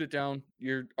 you shoot it down.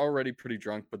 You're already pretty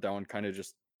drunk, but that one kind of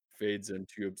just fades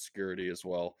into obscurity as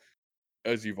well,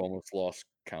 as you've almost lost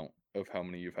count of how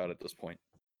many you've had at this point.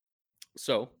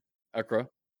 So, Ekra,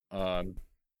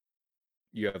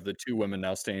 you have the two women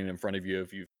now standing in front of you.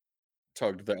 If you've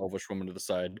tugged the elvish woman to the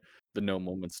side, the gnome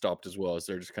woman stopped as well, as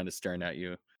they're just kind of staring at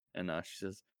you. And she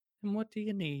says, and what do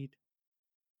you need?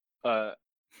 I'll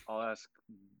ask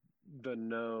the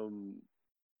gnome.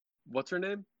 What's her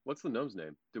name? What's the gnome's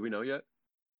name? Do we know yet?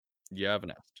 You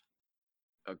haven't asked.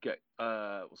 Okay.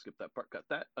 We'll skip that part. Cut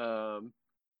that.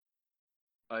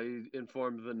 I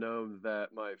informed the gnome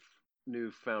that my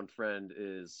newfound friend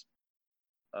is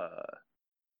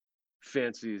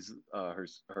fancies her.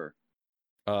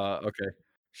 Okay.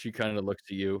 She kind of looks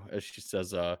at you as she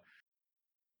says,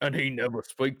 and he never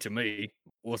speak to me.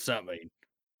 What's that mean?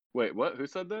 Wait, what? Who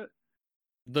said that?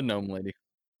 The gnome lady.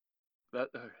 That.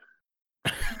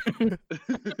 Dude, I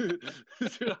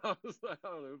don't know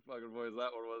who fucking voice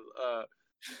that one was.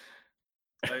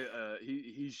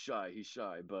 He's shy. He's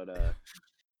shy, but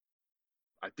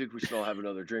I think we should all have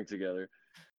another drink together.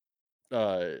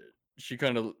 She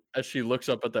kind of, as she looks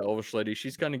up at the elvish lady,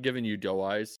 she's kind of giving you doe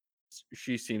eyes.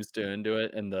 She seems to into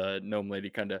it, and the gnome lady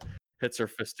kind of hits her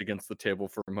fist against the table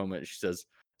for a moment. She says,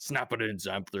 snap it in,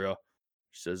 Xanthria.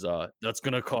 She says, that's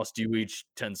gonna cost you each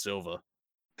 10 silver.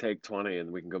 Take 20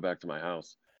 and we can go back to my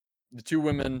house. The two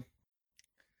women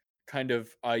kind of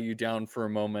eye you down for a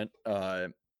moment,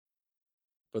 but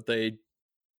they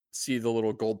see the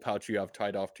little gold pouch you have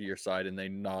tied off to your side, and they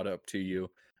nod up to you.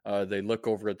 They look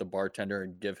over at the bartender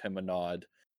and give him a nod,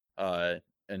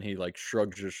 and he like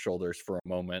shrugs his shoulders for a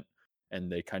moment, and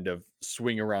they kind of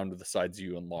swing around to the sides of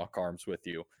you and lock arms with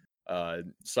you.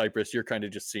 Cypress, you're kind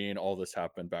of just seeing all this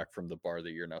happen back from the bar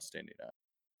that you're now standing at.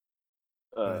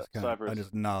 Cypress, I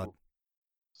just nod.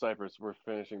 Cypress, we're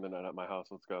finishing the night at my house.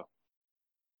 Let's go.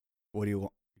 What do you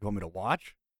want? You want me to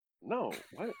watch? No,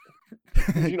 what?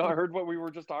 Did you not heard what we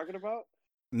were just talking about?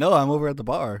 No, I'm over at the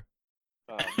bar.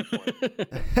 Good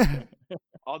point.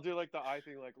 I'll do like the eye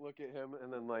thing, like look at him,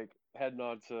 and then like head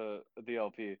nod to the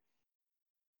LP.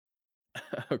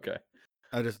 Okay.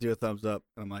 I just do a thumbs up,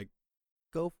 and I'm like,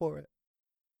 go for it.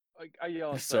 I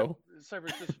yell at So?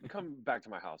 Cypress, just come back to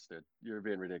my house, dude. You're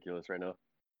being ridiculous right now.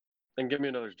 And give me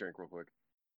another drink real quick.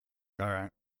 All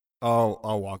right.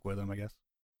 I'll walk with him, I guess.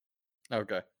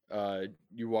 Okay.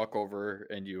 You walk over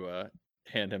and you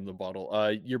hand him the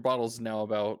bottle. Your bottle's now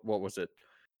about, what was it?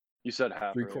 You said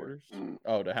half. 3/4?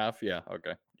 Oh, to half? Yeah,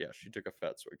 okay. Yeah, she took a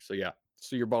fat swig. So yeah.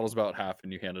 So your bottle's about half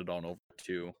and you hand it on over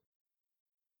to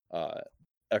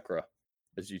Echra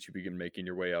as you two begin making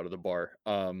your way out of the bar.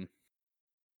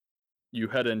 You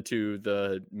head into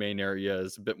the main area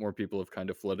as a bit more people have kind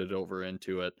of flooded over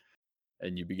into it,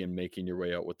 and you begin making your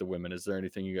way out with the women. Is there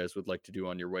anything you guys would like to do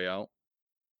on your way out?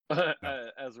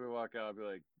 As we walk out, I'll be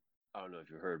like, I don't know if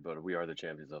you heard, but we are the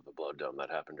champions of the Blood Dome. That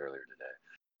happened earlier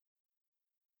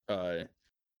today.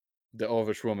 The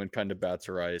elvish woman kind of bats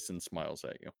her eyes and smiles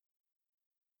at you.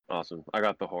 Awesome. I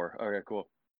got the whore. Okay, cool.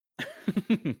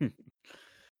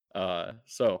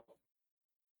 So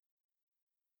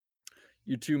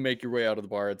you two make your way out of the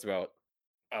bar. It's about,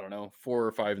 I don't know, 4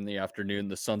 or 5 in the afternoon.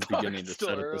 The sun's beginning to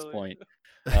set at this point.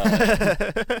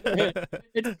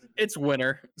 It's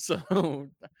winter, so okay,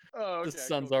 the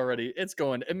sun's cool. already, it's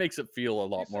going, it makes it feel a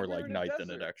lot You more said we were like in a night than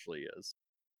it desert. actually is.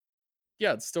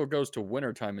 Yeah, it still goes to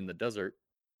wintertime in the desert.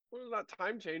 Well, that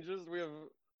time changes. We have.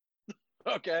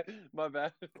 Okay, my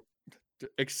bad.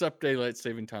 Accept daylight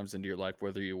saving times into your life,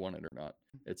 whether you want it or not.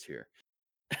 It's here.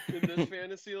 In this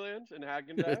fantasy land, in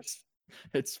Hagendash?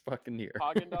 It's fucking here.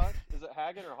 Hagendash? Is it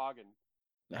Hagen or Hagen?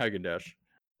 Hagendash.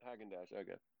 Hagendash,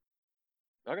 okay.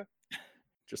 Okay.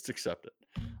 Just accept it.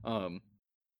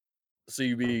 So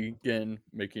you begin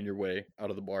making your way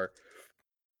out of the bar.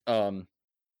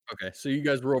 Okay, so you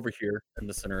guys were over here in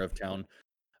the center of town.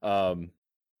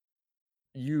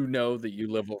 You know that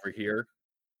you live over here.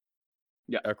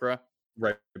 Yeah. Echra,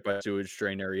 right by the sewage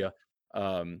drain area.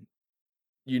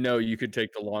 You know you could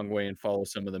take the long way and follow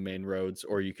some of the main roads,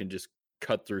 or you can just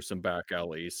cut through some back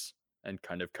alleys and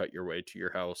kind of cut your way to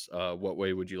your house. What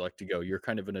way would you like to go? You're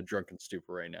kind of in a drunken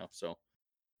stupor right now, so.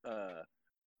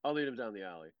 I'll lead him down the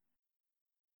alley.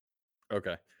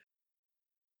 Okay.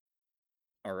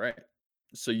 All right.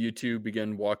 So you two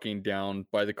begin walking down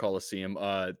by the Coliseum.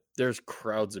 There's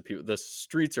crowds of people. The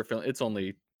streets are filling. It's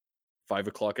only 5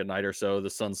 o'clock at night or so. The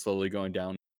sun's slowly going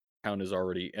down. Town is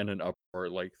already in an uproar,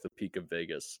 like the peak of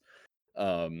Vegas.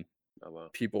 Oh, wow.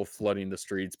 People flooding the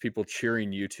streets. People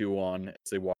cheering you two on as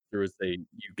they walk through. As you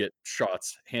get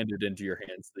shots handed into your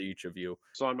hands, to each of you.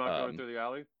 So I'm not going through the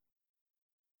alley?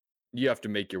 You have to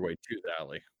make your way to the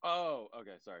alley. Oh,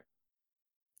 okay. Sorry.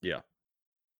 Yeah.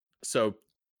 So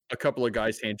a couple of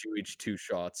guys hand you each 2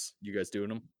 shots. You guys doing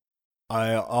them?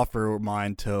 I offer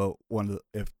mine to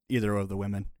if either of the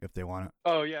women, if they want it.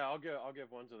 Oh yeah, I'll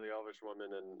give one to the elvish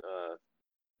woman, and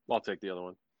I'll take the other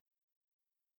one.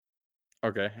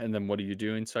 Okay, and then what are you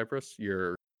doing, Cypress?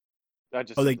 I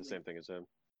just said the same thing as him.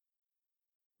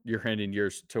 You're handing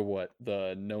yours to what?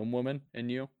 The gnome woman and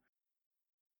you?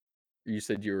 You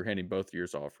said you were handing both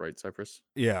yours off, right, Cypress?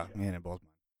 Yeah, I'm handing both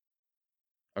mine.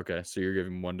 Okay, so you're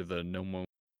giving one to the gnome woman,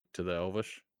 to the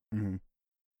elvish? Mm-hmm.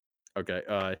 Okay,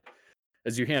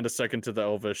 as you hand a second to the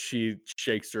elvish, she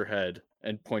shakes her head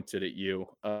and points it at you.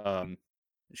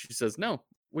 She says, "No,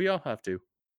 we all have to."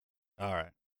 All right.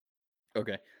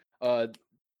 Okay.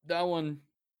 That one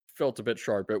felt a bit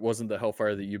sharp. It wasn't the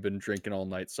hellfire that you've been drinking all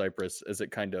night, Cypress, as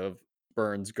it kind of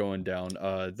burns going down.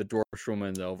 The dwarvish woman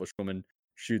and the elvish woman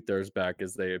shoot theirs back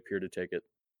as they appear to take it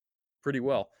pretty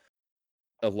well,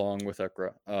 along with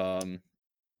Echra.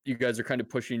 You guys are kind of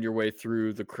pushing your way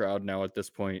through the crowd now at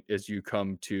this point as you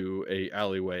come to a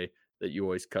alleyway that you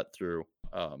always cut through.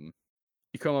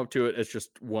 You come up to it, it's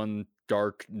just one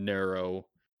dark, narrow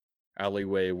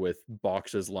alleyway with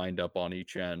boxes lined up on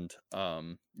each end.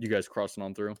 You guys crossing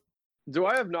on through? Do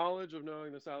I have knowledge of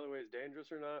knowing this alleyway is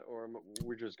dangerous or not, or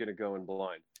we're just gonna go in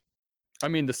blind? I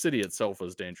mean, the city itself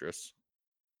is dangerous,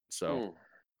 so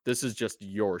this is just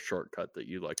your shortcut that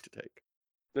you like to take.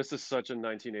 This is such a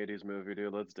 1980s movie,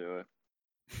 dude. Let's do it.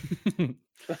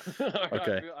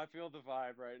 Okay. I feel the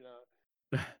vibe right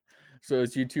now. So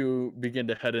as you two begin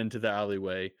to head into the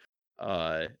alleyway,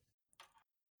 3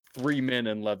 men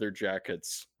in leather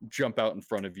jackets jump out in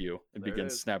front of you and begin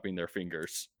snapping their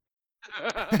fingers.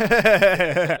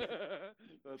 That's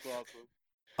awesome.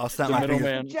 I'll snap my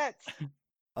fingers.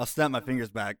 I'll snap my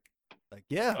fingers back. Like,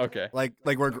 yeah. Okay. Like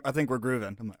I think we're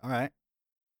grooving. I'm like, all right.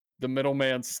 The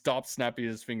middleman stops snapping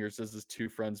his fingers as his 2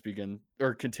 friends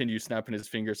continue snapping his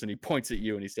fingers, and he points at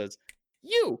you and he says,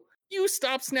 You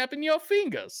stop snapping your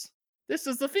fingers. This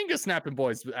is the finger snapping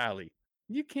boys alley.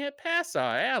 You can't pass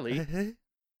our alley.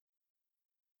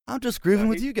 I'm just grooving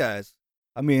with you guys.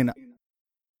 I mean,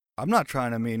 I'm not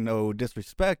trying to mean no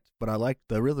disrespect, but I like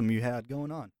the rhythm you had going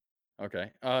on.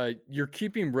 Okay. You're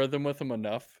keeping rhythm with him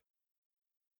enough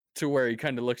to where he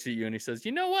kind of looks at you and he says,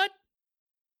 "You know what?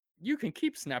 You can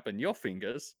keep snapping your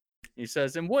fingers." He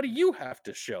says, "And what do you have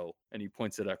to show?" And he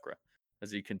points at Echra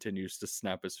as he continues to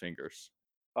snap his fingers.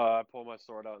 I pull my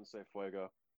sword out and say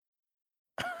 "Fuego."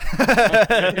 This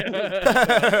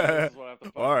is what I have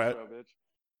to All right. show,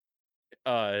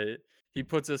 bitch. He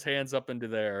puts his hands up into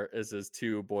the air as his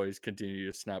two boys continue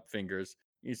to snap fingers.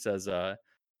 He says, "Whoa,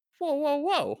 whoa,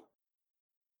 whoa.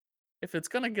 If it's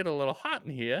going to get a little hot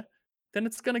in here, then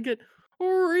it's going to get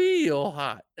real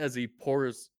hot," as he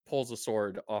pulls a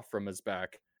sword off from his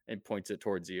back and points it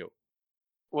towards you.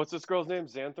 What's this girl's name?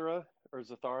 Xanthara or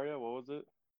Zatharia? What was it?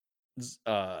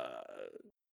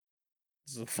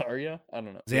 Zatharia? I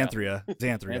don't know. Xanthria.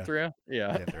 Xanthria?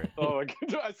 Yeah. Xanthria. Oh my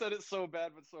god, I said it so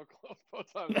bad but so close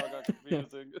both times. I got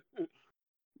confusing.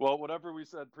 Well, whatever we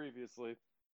said previously.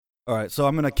 All right, so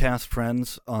I'm gonna cast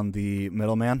Friends on the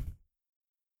middleman,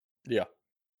 Yeah.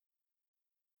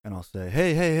 and I'll say,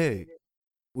 hey,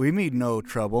 we mean no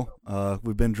trouble.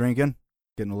 We've been drinking,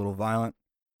 getting a little violent.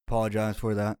 Apologize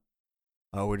for that.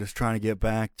 We're just trying to get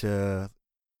back to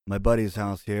my buddy's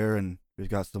house here, and we've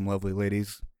got some lovely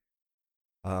ladies.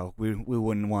 We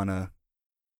wouldn't want to,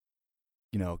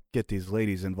 get these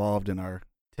ladies involved in our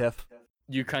tiff.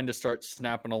 You kind of start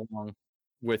snapping along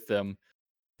with them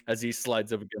as he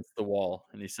slides up against the wall,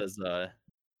 and he says,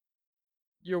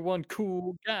 "You're one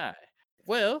cool guy.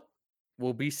 Well,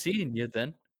 we'll be seeing you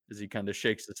then," as he kind of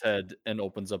shakes his head and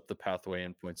opens up the pathway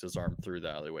and points his arm through the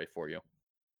alleyway for you.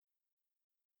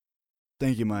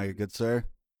 Thank you, my good sir.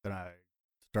 And I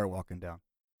start walking down.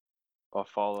 I'll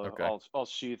follow. Okay. I'll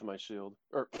sheath my shield.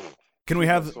 Or Can we sheath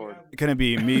my have? sword. Can it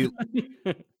be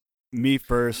me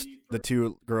first, the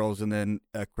two girls, and then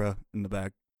Echra in the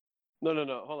back? No.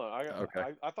 Hold on.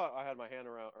 Okay. I thought I had my hand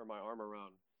around or my arm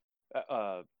around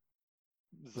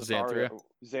Xanthria?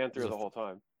 Xanthria the whole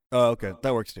time. Oh, okay,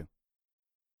 that works too.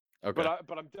 Okay.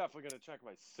 But I'm definitely gonna check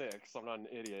my 6. I'm not an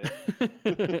idiot.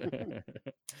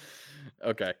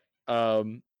 Okay.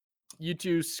 You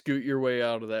two scoot your way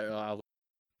out of that alley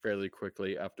fairly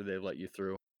quickly after they let you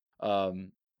through.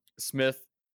 Smith,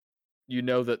 you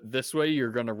know that this way you're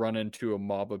going to run into a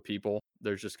mob of people.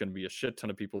 There's just going to be a shit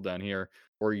ton of people down here,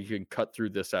 or you can cut through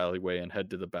this alleyway and head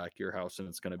to the back of your house, and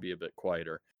it's going to be a bit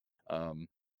quieter.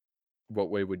 What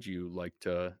way would you like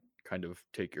to kind of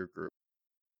take your group?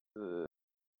 The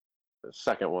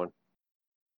second one.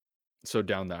 So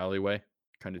down the alleyway,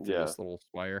 kind of through Yeah. this little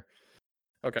spire.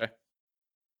 Okay.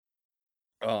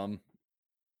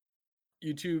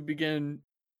 You two begin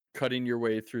cutting your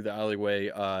way through the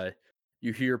alleyway.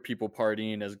 You hear people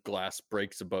partying as glass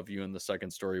breaks above you in the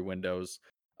second story windows.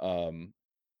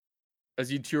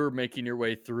 As you two are making your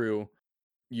way through,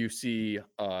 you see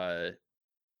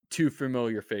two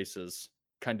familiar faces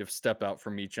kind of step out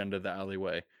from each end of the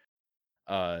alleyway.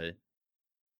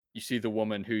 You see the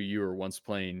woman who you were once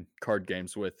playing card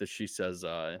games with as she says,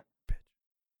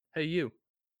 "Hey, you.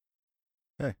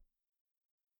 Hey.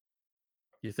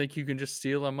 You think you can just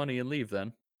steal our money and leave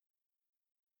then?"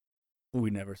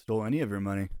 We never stole any of your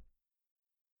money.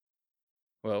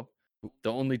 Well,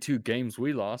 the only two games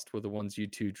we lost were the ones you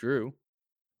two drew.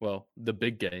 Well, the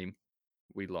big game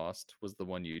we lost was the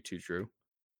one you two drew.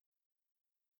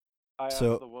 I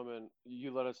So- asked the woman,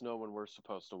 "You let us know when we're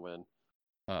supposed to win."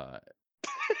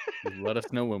 Let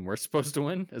us know when we're supposed to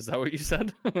win? Is that what you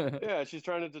said? Yeah, she's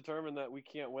trying to determine that we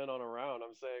can't win on a round.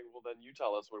 I'm saying, well, then you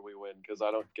tell us when we win, because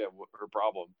I don't get her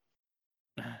problem.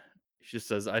 She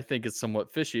says, "I think it's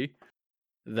somewhat fishy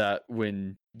that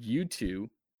when you two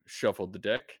shuffled the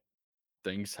deck,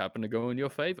 things happen to go in your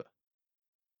favor.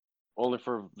 Only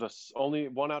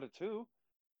 1 out of 2.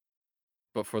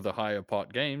 But for the higher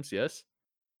pot games, yes."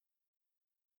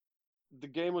 The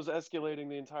game was escalating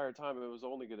the entire time, and it was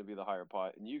only going to be the higher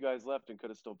pot, and you guys left and could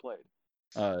have still played.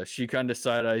 She kind of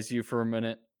side-eyes you for a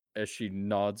minute as she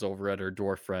nods over at her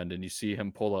dwarf friend, and you see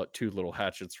him pull out 2 little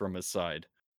hatchets from his side.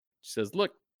 She says,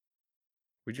 "Look,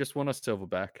 we just want a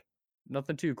silverback.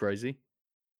 Nothing too crazy."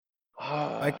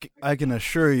 I can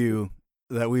assure you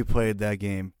that we played that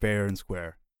game fair and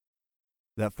square.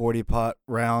 That 40 pot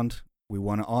round, we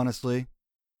won it honestly.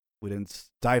 We didn't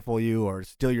stifle you or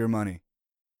steal your money.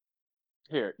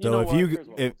 Here, So know if what? you- Here's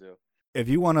what if- we'll do. If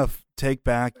you want to take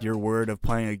back your word of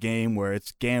playing a game where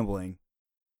it's gambling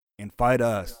and fight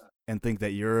us and think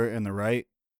that you're in the right,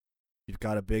 you've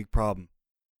got a big problem.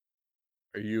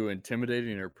 Are you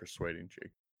intimidating or persuading,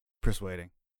 Jake?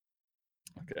 Persuading.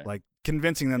 Okay. Like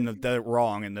convincing them that they're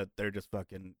wrong and that they're just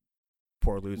fucking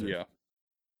poor losers. Yeah.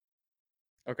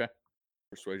 Okay.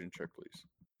 Persuasion check, please.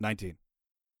 19.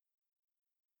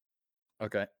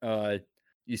 Okay.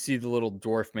 You see the little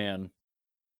dwarf man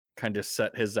kind of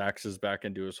set his axes back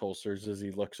into his holsters as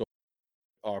he looks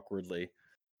awkwardly,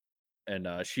 and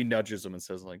she nudges him and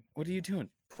says, "Like, what are you doing?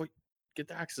 Get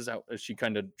the axes out." As she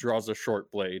kind of draws a short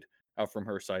blade out from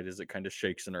her side as it kind of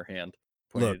shakes in her hand,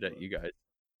 pointed at you guys.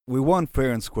 We won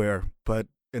fair and square, but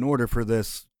in order for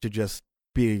this to just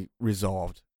be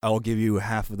resolved, I'll give you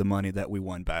half of the money that we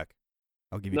won back.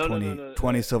 I'll give you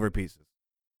 20 silver pieces.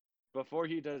 Before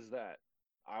he does that,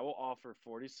 I will offer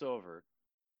 40 silver.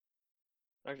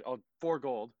 Actually, 4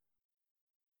 gold.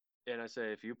 And I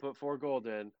say, if you put 4 gold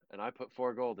in, and I put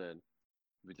 4 gold in,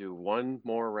 we do one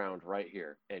more round right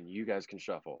here, and you guys can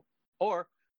shuffle. Or,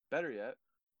 better yet,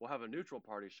 we'll have a neutral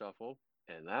party shuffle,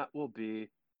 and that will be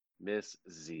Miss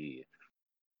Z.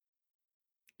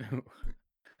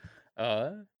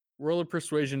 Roll a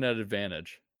persuasion at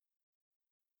advantage.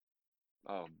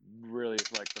 Oh, really?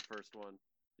 Like the first one?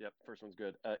 Yep, first one's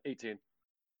good. 18.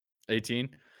 18?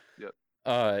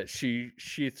 Yep. She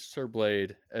sheaths her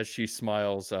blade as she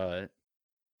smiles,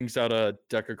 brings out a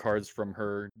deck of cards from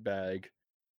her bag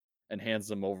and hands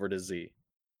them over to Z.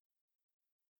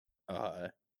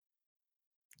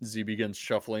 Z begins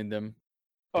shuffling them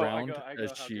around I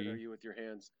as go, how she... good are you with your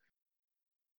hands?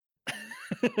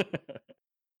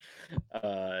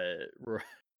 I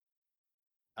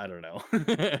don't know.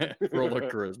 Roll a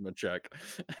charisma check.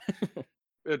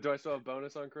 Do I still have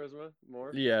bonus on charisma?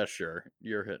 More? Yeah, sure.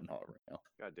 You're hitting hot right now.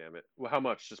 God damn it. Well, how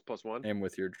much? Just +1? And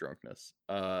with your drunkenness.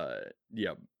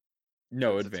 Yeah.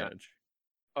 No advantage.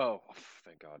 Oh,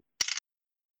 thank God.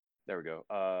 There we go.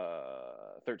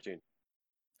 13.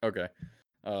 Okay.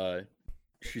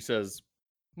 She says,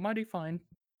 "Mighty fine,"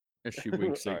 as she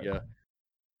winks at you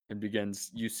and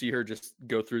begins. You see her just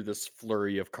go through this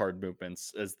flurry of card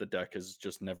movements as the deck has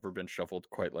just never been shuffled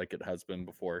quite like it has been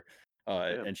before.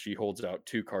 And she holds out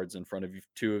 2 cards in front of you,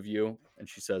 2 of you, and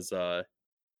she says,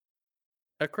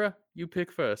 "Echra, you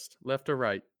pick first, left or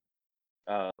right?"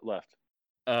 Left.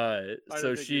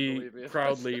 So she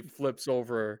proudly flips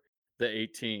over the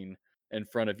 18 in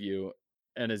front of you,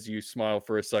 and as you smile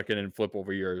for a second and flip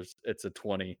over yours, it's a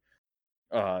 20.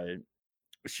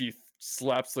 She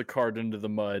slaps the card into the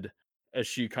mud as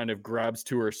she kind of grabs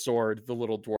to her sword. The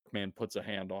little dwarf man puts a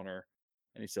hand on her,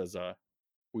 and he says,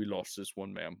 "We lost this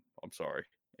one, ma'am. I'm sorry."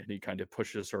 And he kind of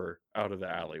pushes her out of the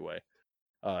alleyway.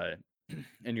 And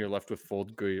you're left with full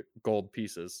gold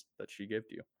pieces that she gave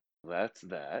to you. That's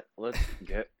that. Let's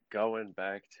get going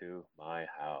back to my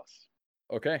house.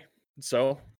 Okay,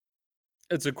 so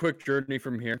it's a quick journey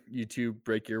from here. You two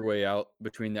break your way out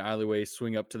between the alleyways,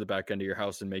 swing up to the back end of your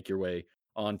house, and make your way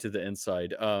onto the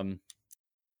inside.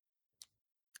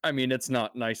 I mean, it's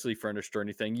not nicely furnished or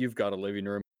anything. You've got a living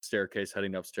room, staircase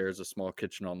heading upstairs, a small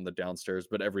kitchen on the downstairs,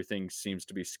 but everything seems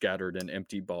to be scattered in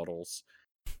empty bottles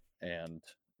and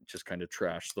just kind of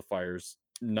trash. The fire's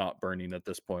not burning at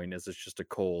this point, as it's just a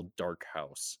cold, dark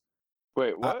house.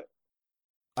 Wait, what?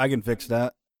 I can fix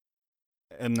that.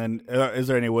 And then, is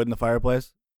there any wood in the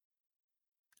fireplace?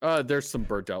 There's some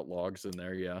burnt out logs in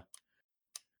there, yeah.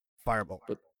 Firebolt.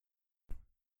 But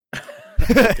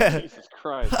Jesus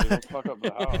Christ, dude, don't fuck up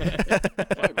the house.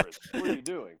 Cypress, what are you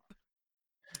doing?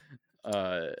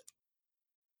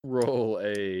 Roll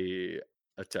a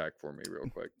attack for me real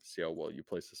quick. See how well you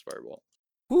place this fireball.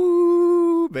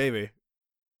 Woo, baby.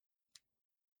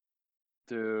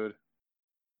 Dude.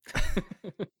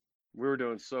 We were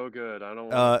doing so good. I don't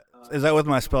want is that with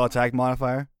my spell attack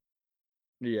modifier?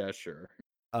 Yeah, sure.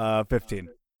 15.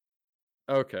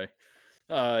 Okay.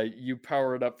 You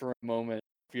power it up for a moment,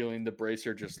 feeling the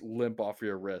bracer just limp off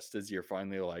your wrist as you're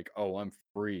finally like, "Oh, I'm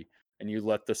free." And you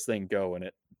let this thing go, and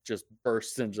it just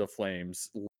bursts into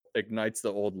flames, ignites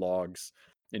the old logs,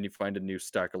 and you find a new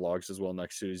stack of logs as well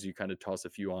next to it as you kind of toss a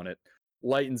few on it.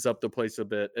 Lightens up the place a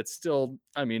bit. It's still,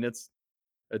 I mean, it's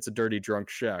a dirty drunk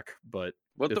shack, but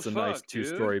it's a nice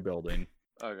 2-story building.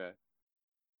 Okay.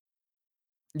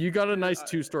 You got a nice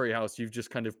 2-story house. You've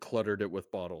just kind of cluttered it with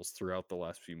bottles throughout the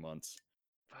last few months.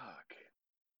 Fuck.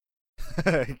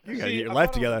 You gotta get your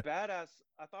life together.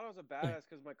 I thought I was a badass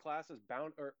because my class is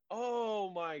bound. Oh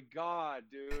my god,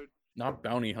 dude! Not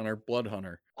bounty hunter, blood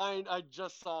hunter. I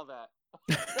just saw that.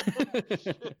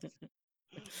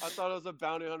 I thought I was a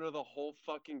bounty hunter the whole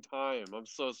fucking time. I'm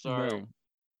so sorry. No.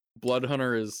 Blood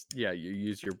hunter is, yeah, you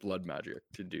use your blood magic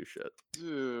to do shit.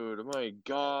 Dude, my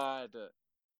god.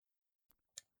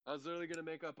 I was literally gonna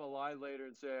make up a lie later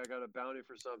and say I got a bounty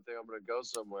for something. I'm gonna go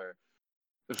somewhere.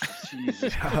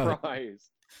 Jesus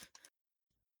Christ.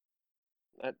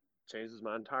 That changes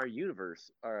my entire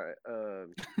universe. All right.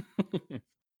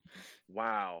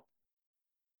 Wow.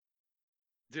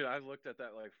 Dude, I looked at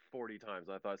that like 40 times.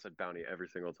 I thought it said bounty every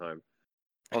single time.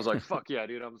 I was like, fuck yeah,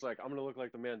 dude. I was like, I'm going to look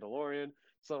like the Mandalorian,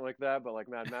 something like that, but like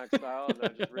Mad Max style. And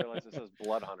then I just realized it says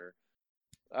Blood Hunter.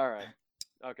 All right.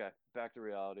 Okay. Back to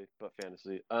reality, but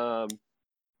fantasy. Well,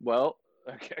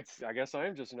 okay. I guess I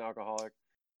am just an alcoholic.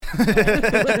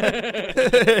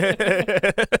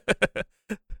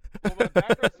 Well, my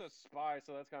background says spy,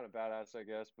 so that's kind of badass, I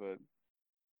guess, but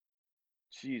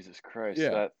Jesus Christ,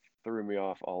 that threw me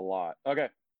off a lot. Okay.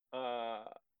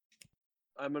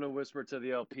 I'm going to whisper to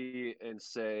the LP and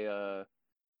say, how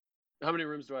many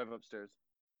rooms do I have upstairs?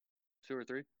 2 or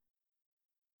 3?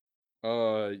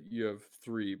 You have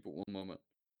 3, but one moment.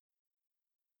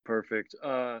 Perfect.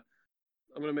 I'm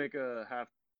going to make an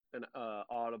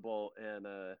audible, and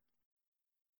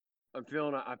I'm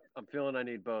feeling I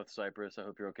need both, Cypress. I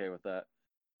hope you're okay with that.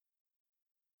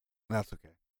 That's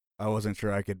okay. I wasn't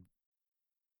sure I could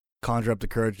conjure up the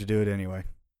courage to do it anyway.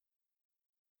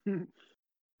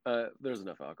 There's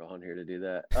enough alcohol in here to do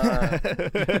that.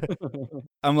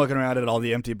 I'm looking around at all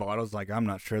the empty bottles like I'm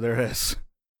not sure there is.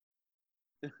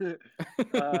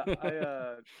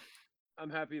 I'm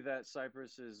happy that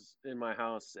Cypress is in my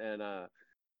house, and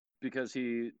because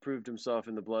he proved himself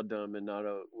in the Blood Dome and not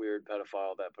a weird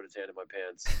pedophile that put his hand in my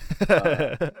pants.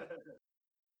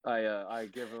 I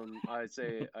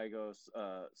go,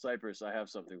 Cypress, I have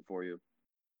something for you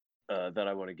that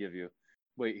I want to give you.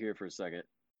 Wait here for a second.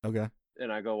 Okay.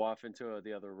 And I go off into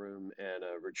the other room and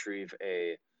retrieve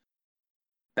a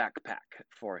backpack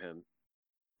for him.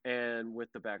 And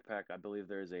with the backpack, I believe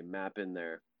there's a map in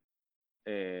there.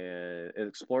 And an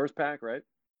explorer's pack, right?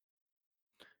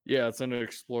 Yeah, it's an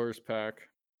explorer's pack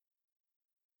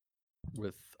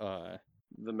with the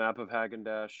map of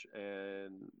Häagen-Dazs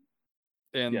and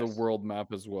yes, the world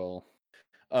map as well.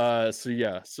 So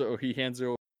he hands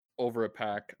over a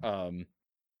pack.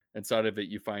 Inside of it,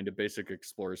 you find a basic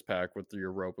explorer's pack with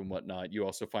your rope and whatnot. You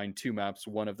also find 2 maps,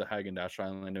 one of the Häagen-Dazs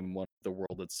Island and one of the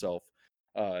world itself.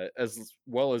 As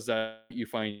well as that, you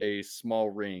find a small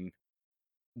ring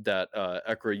that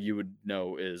Echra, you would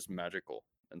know is magical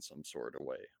in some sort of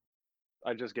way.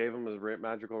 I just gave him a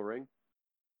magical ring?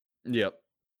 Yep.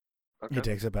 Okay. He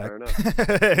takes it back.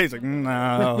 He's like,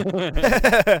 no.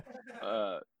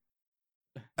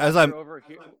 As I'm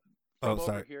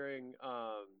overhearing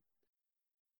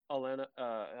Elaine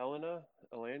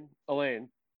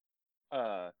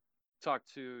talk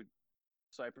to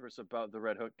Cypress about the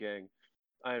Red Hook gang,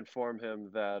 I inform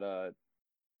him that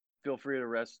feel free to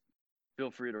rest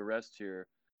here,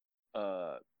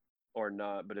 or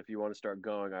not. But if you want to start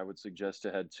going, I would suggest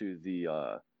to head to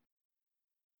the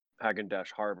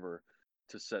Häagen-Dazs Harbor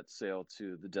to set sail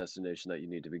to the destination that you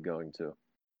need to be going to.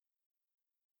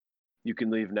 You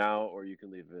can leave now, or you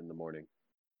can leave in the morning.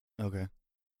 Okay.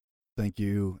 Thank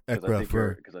you,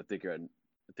 Echra, because I think you're at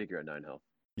 9 health.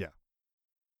 Yeah.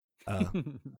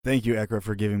 Thank you, Echra,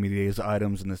 for giving me these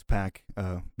items in this pack.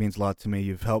 Means a lot to me.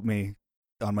 You've helped me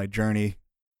on my journey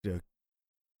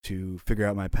to figure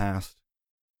out my past.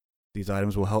 These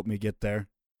items will help me get there.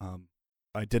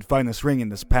 I did find this ring in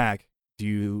this pack. Do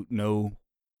you know?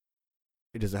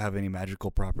 Does it have any magical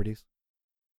properties?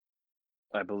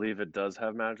 I believe it does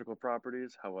have magical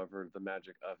properties. However, the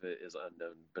magic of it is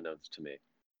unbeknownst to me.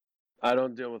 I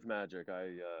don't deal with magic.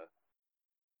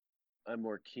 I'm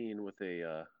more keen with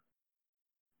a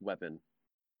weapon.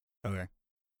 Okay.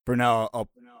 For now, I'll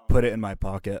put it in my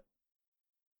pocket.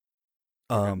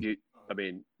 You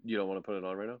don't want to put it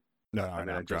on right now? No,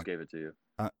 I just gave it to you.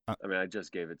 I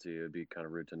just gave it to you. It'd be kind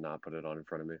of rude to not put it on in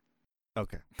front of me.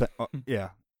 Okay. Yeah.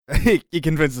 He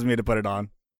convinces me to put it on.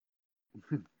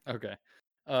 Okay.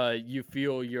 You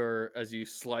feel as you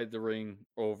slide the ring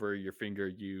over your finger,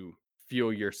 you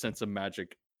feel your sense of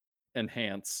magic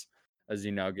enhance as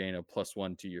you now gain a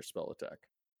 +1 to your spell attack.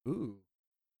 Ooh.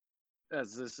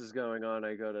 As this is going on,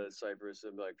 I go to Cypress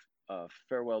and be like,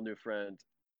 farewell, new friend.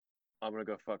 I'm going to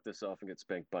go fuck this off and get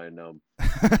spanked by a gnome.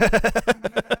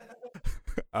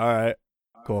 All right.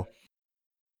 Cool.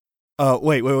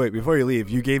 Wait. Before you leave,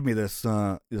 you gave me this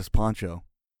poncho.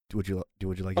 Would you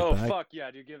like it back? Oh, fuck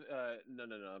yeah, dude. No,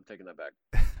 I'm taking that back.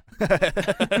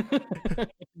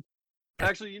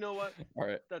 Actually, you know what? All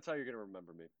right. That's how you're going to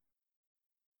remember me.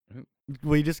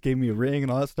 Well, you just gave me a ring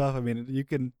and all that stuff. I mean, you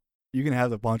can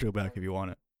have the poncho back if you want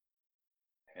it.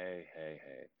 Hey.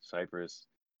 Cypress.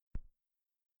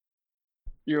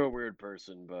 You're a weird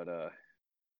person, but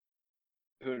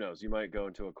who knows? You might go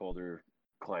into a colder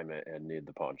climate and need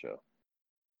the poncho.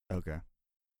 Okay.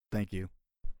 Thank you.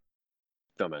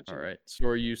 Don't mention. All right. So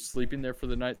are you sleeping there for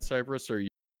the night, Cypress, or are you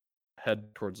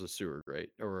head towards the sewer grate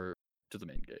or to the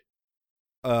main gate.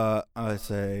 I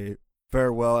say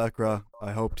farewell, Echra.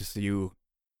 I hope to see you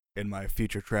in my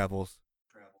future travels.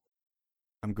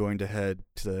 I'm going to head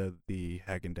to the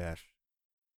Hagendash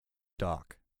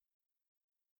dock.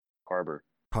 Harbor.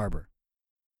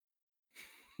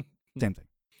 Same thing.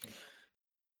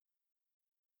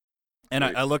 And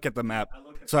I look at the map.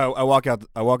 So I walk out.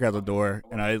 I walk out the door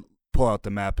and I pull out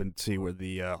the map and see where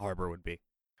the harbor would be.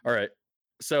 All right.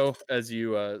 So as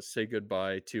you say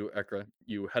goodbye to Echra,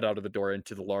 you head out of the door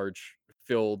into the large,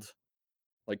 filled,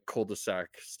 like cul-de-sac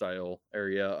style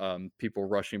area. People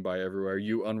rushing by everywhere.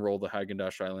 You unroll the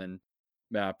Hagendash Island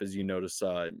map as you notice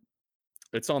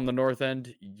it's on the north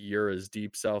end. You're as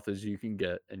deep south as you can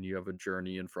get, and you have a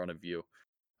journey in front of you.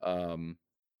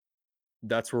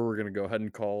 That's where we're going to go ahead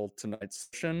and call tonight's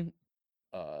session.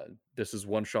 This is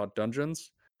One Shot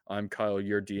Dungeons. I'm Kyle,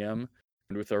 your DM,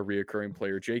 and with our reoccurring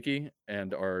player Jakey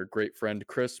and our great friend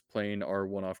Chris playing our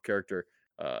one-off character.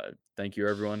 Thank you,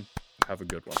 everyone. Have a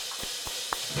good one.